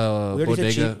said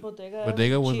already said Bodega. cheap.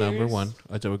 Bodega was number Cheers. one.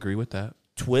 I do agree with that.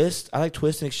 Twist. I like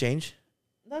Twist and Exchange.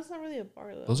 That's not really a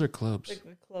bar though. Those are clubs. like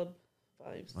the club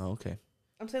vibes. Oh, okay.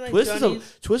 I'm saying like Twist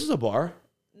Johnny's. is a bar.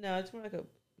 No, it's more like a.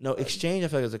 No, Exchange, I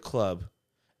feel like is a club.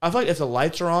 I feel like if the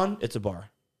lights are on, it's a bar.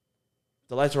 If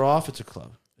the lights are off, it's a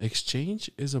club.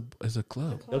 Exchange is a club.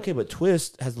 club. Okay, but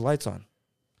Twist has the lights on.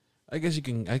 I guess you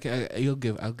can.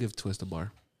 I'll give Twist a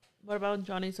bar. What about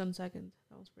Johnny's on Second?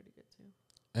 That was pretty good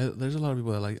too. There's a lot of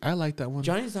people that like. I like that one.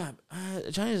 Johnny's not.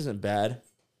 Johnny's isn't bad.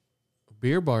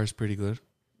 Beer bar is pretty good.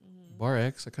 Mm-hmm. Bar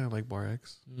X. I kind of like Bar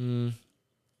X.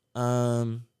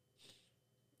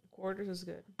 Quarters is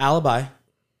good. Alibi.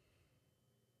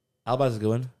 Alibi's a good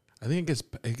one. I think it's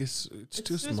too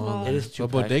too small. small. It is too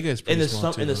But Bodega is In pretty the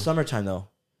small too. in the though. summertime though.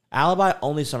 Alibi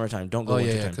only summertime. Don't go Oh yeah,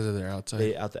 wintertime. because of their outside.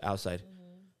 They out the outside.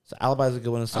 So Alibi's a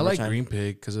good one in the I like summertime. Green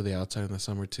Pig because of the outside in the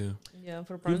summer too. Yeah,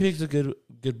 for Green brunch. Pig's a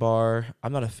good bar.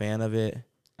 I'm not a fan of it.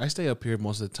 I stay up here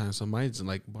most of the time, so mine's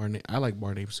like I like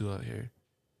bar names too out here.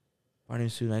 Bar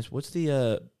name's too nice. What's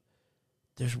the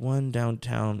there's one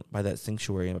downtown by that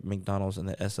sanctuary at McDonald's and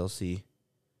the SLC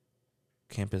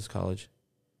campus college.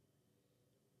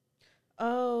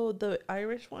 Oh, the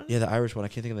Irish one. Yeah, the Irish one. I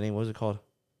can't think of the name. What was it called?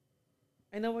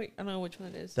 I know which one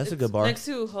it is. That's a It's good bar. Next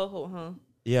to Ho Ho, huh?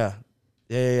 Yeah.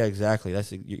 Yeah, exactly.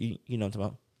 That's you know what I'm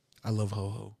talking I love Ho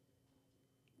Ho.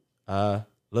 about.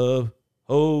 Love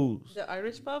hoes. The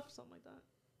Irish pub, something like that.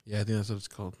 Yeah, I think that's what it's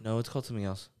called. No, it's called something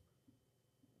else.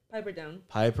 Piper Down.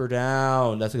 Piper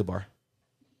Down. That's a good bar.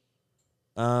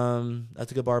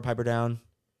 That's a good bar. Piper Down.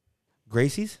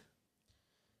 Gracie's.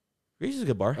 Gracie's a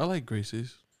good bar I like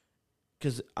Gracie's.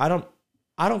 because I don't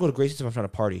go to Gracie's if I'm trying to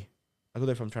party. I go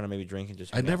there if I'm trying to maybe drink and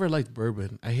just. I hang out. never liked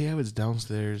bourbon. I hate how it's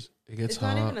downstairs. It gets It's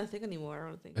hot. not even a thing anymore. I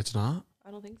don't think. It's not.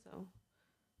 I don't think so.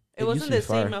 It It used wasn't to be the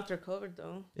same fire. after COVID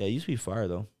though. Yeah, it used to be fire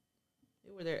though.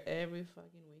 We were there every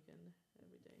fucking weekend,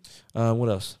 every day. What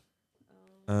else?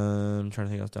 Um, Trying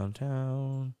to think else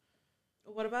downtown.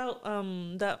 what about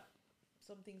that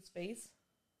something space?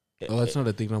 Oh, that's not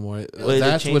a thing no more. they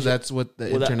That's changed what the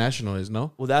Well, that- international is.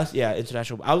 No. Well, that's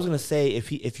international. I was gonna say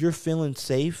if you're feeling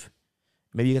safe,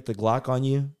 maybe you got the Glock on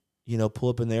you. You know, pull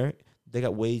up in there. They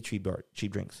got way cheap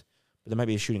drinks, but there might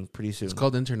be a shooting pretty soon. It's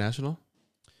called international.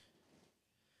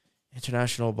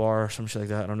 International bar, some shit like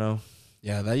that. I don't know.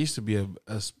 Yeah, that used to be a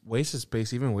waste of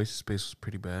space. Even waste of space was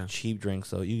pretty bad. Cheap drinks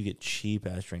though. You can get cheap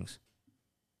ass drinks.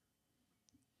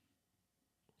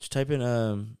 Just type in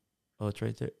Oh, it's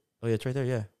right there. Oh yeah, it's right there.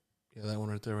 Yeah, Yeah, that one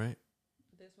right there, right?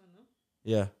 This one, no.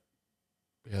 yeah.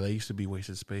 Yeah, that used to be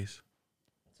wasted space.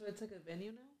 So it's like a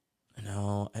venue now.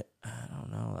 No, I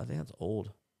don't know. I think that's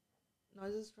old. No,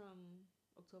 this is from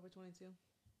October 22.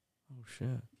 Oh shit.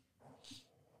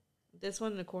 This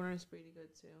one in the corner is pretty good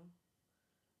too.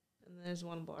 And then there's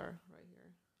one bar right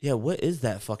here. Yeah, what is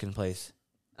that fucking place?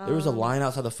 There was a line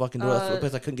outside the fucking door. That's the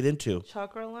place I couldn't get into.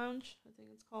 Chakra Lounge, I think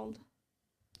it's called.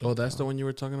 Oh, that's the one you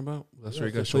were talking about. That's where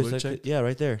you got the place shoulder I checked. could- Yeah,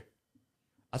 right there.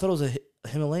 I thought it was a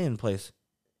Himalayan place.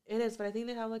 It is, but I think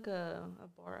they have like a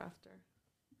bar after.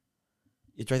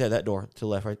 It's right there, that door to the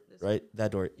left, right? This Right,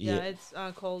 that door. Yeah, Yeah. it's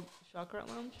called Chakra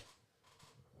Lounge.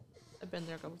 I've been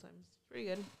there a couple times. It's pretty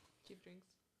good. Cheap drinks.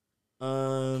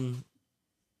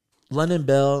 London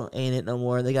Bell ain't it no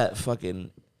more. They got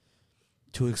fucking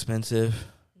too expensive,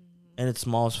 and it's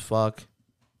small as fuck.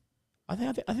 I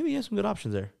think we have some good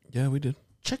options there. Yeah, we did.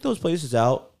 Check those places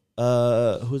out.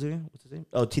 Who's it again? What's his name?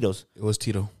 Oh, Tito's. It was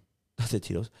Tito. I said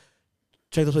Tito's.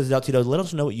 Check those places out, Tito's. Let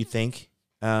us know what you think.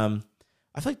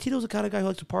 I feel like Tito's the kind of guy who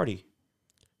likes to party.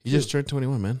 You just turned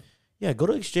 21, man. Yeah, go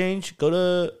to Exchange. Go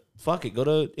to fuck it. Go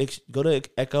to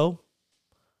Echo.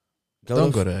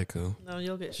 Don't go to Echo. No,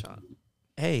 you'll get shot.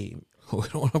 Hey, We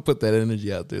don't want to put that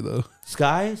energy out there, though.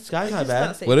 Sky's not It's bad.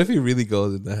 not safe. What if he really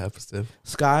goes and that happens to him?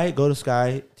 Sky, go to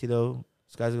Sky, Tito,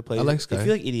 Sky's a good place. I like Sky. If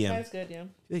you like EDM, That's good, yeah. if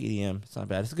you like EDM, it's not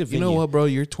bad. It's a good You venue. know what, bro?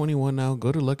 You're 21 now.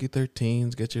 Go to Lucky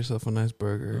 13s. Get yourself a nice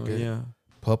burger. Oh, get yeah.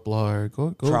 Poplar.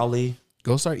 Go Trolley.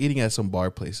 start eating at some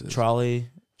bar places. Trolley.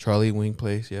 Charlie Wing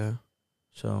place, yeah.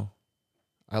 So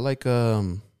I like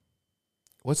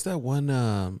what's that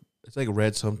one? It's like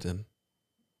Red something.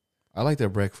 I like their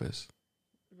breakfast.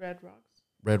 Red Rocks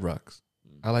Red Rocks.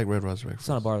 I like Red Rocks breakfast. it's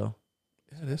not a bar though.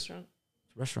 Yeah, it is. restaurant.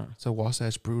 It's a restaurant. It's a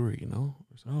Wasatch Brewery, you know,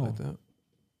 or something Oh. like that.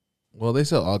 Well, they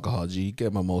sell alcohol. G, you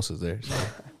get mimosas there. So.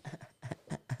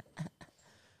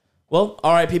 Well,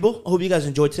 all right, people. I hope you guys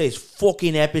enjoyed today's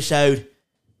fucking episode.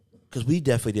 Because we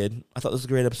definitely did. I thought this was a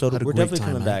great episode. Had a We're great definitely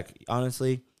time, coming man. back.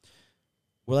 Honestly,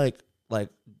 we're like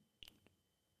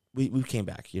we came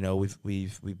back. You know, we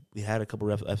had a couple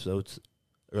of episodes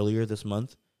earlier this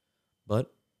month,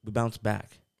 but we bounced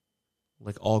back,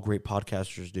 like all great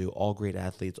podcasters do, all great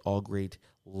athletes, all great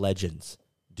legends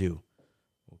do.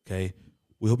 Okay,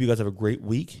 we hope you guys have a great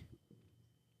week.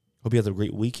 Hope you guys have a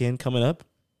great weekend coming up.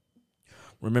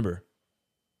 Remember,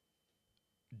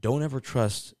 don't ever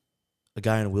trust a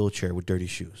guy in a wheelchair with dirty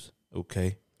shoes.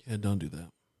 Okay, Yeah, don't do that.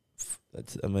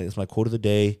 that's my quote of the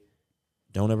day.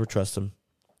 Don't ever trust him.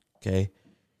 Okay,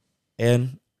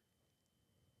 and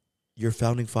your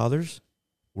founding fathers,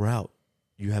 we're out.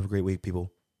 You have a great week,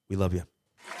 people. We love you.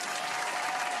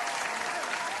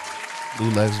 Blue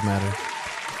lives matter.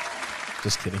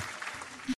 Just kidding.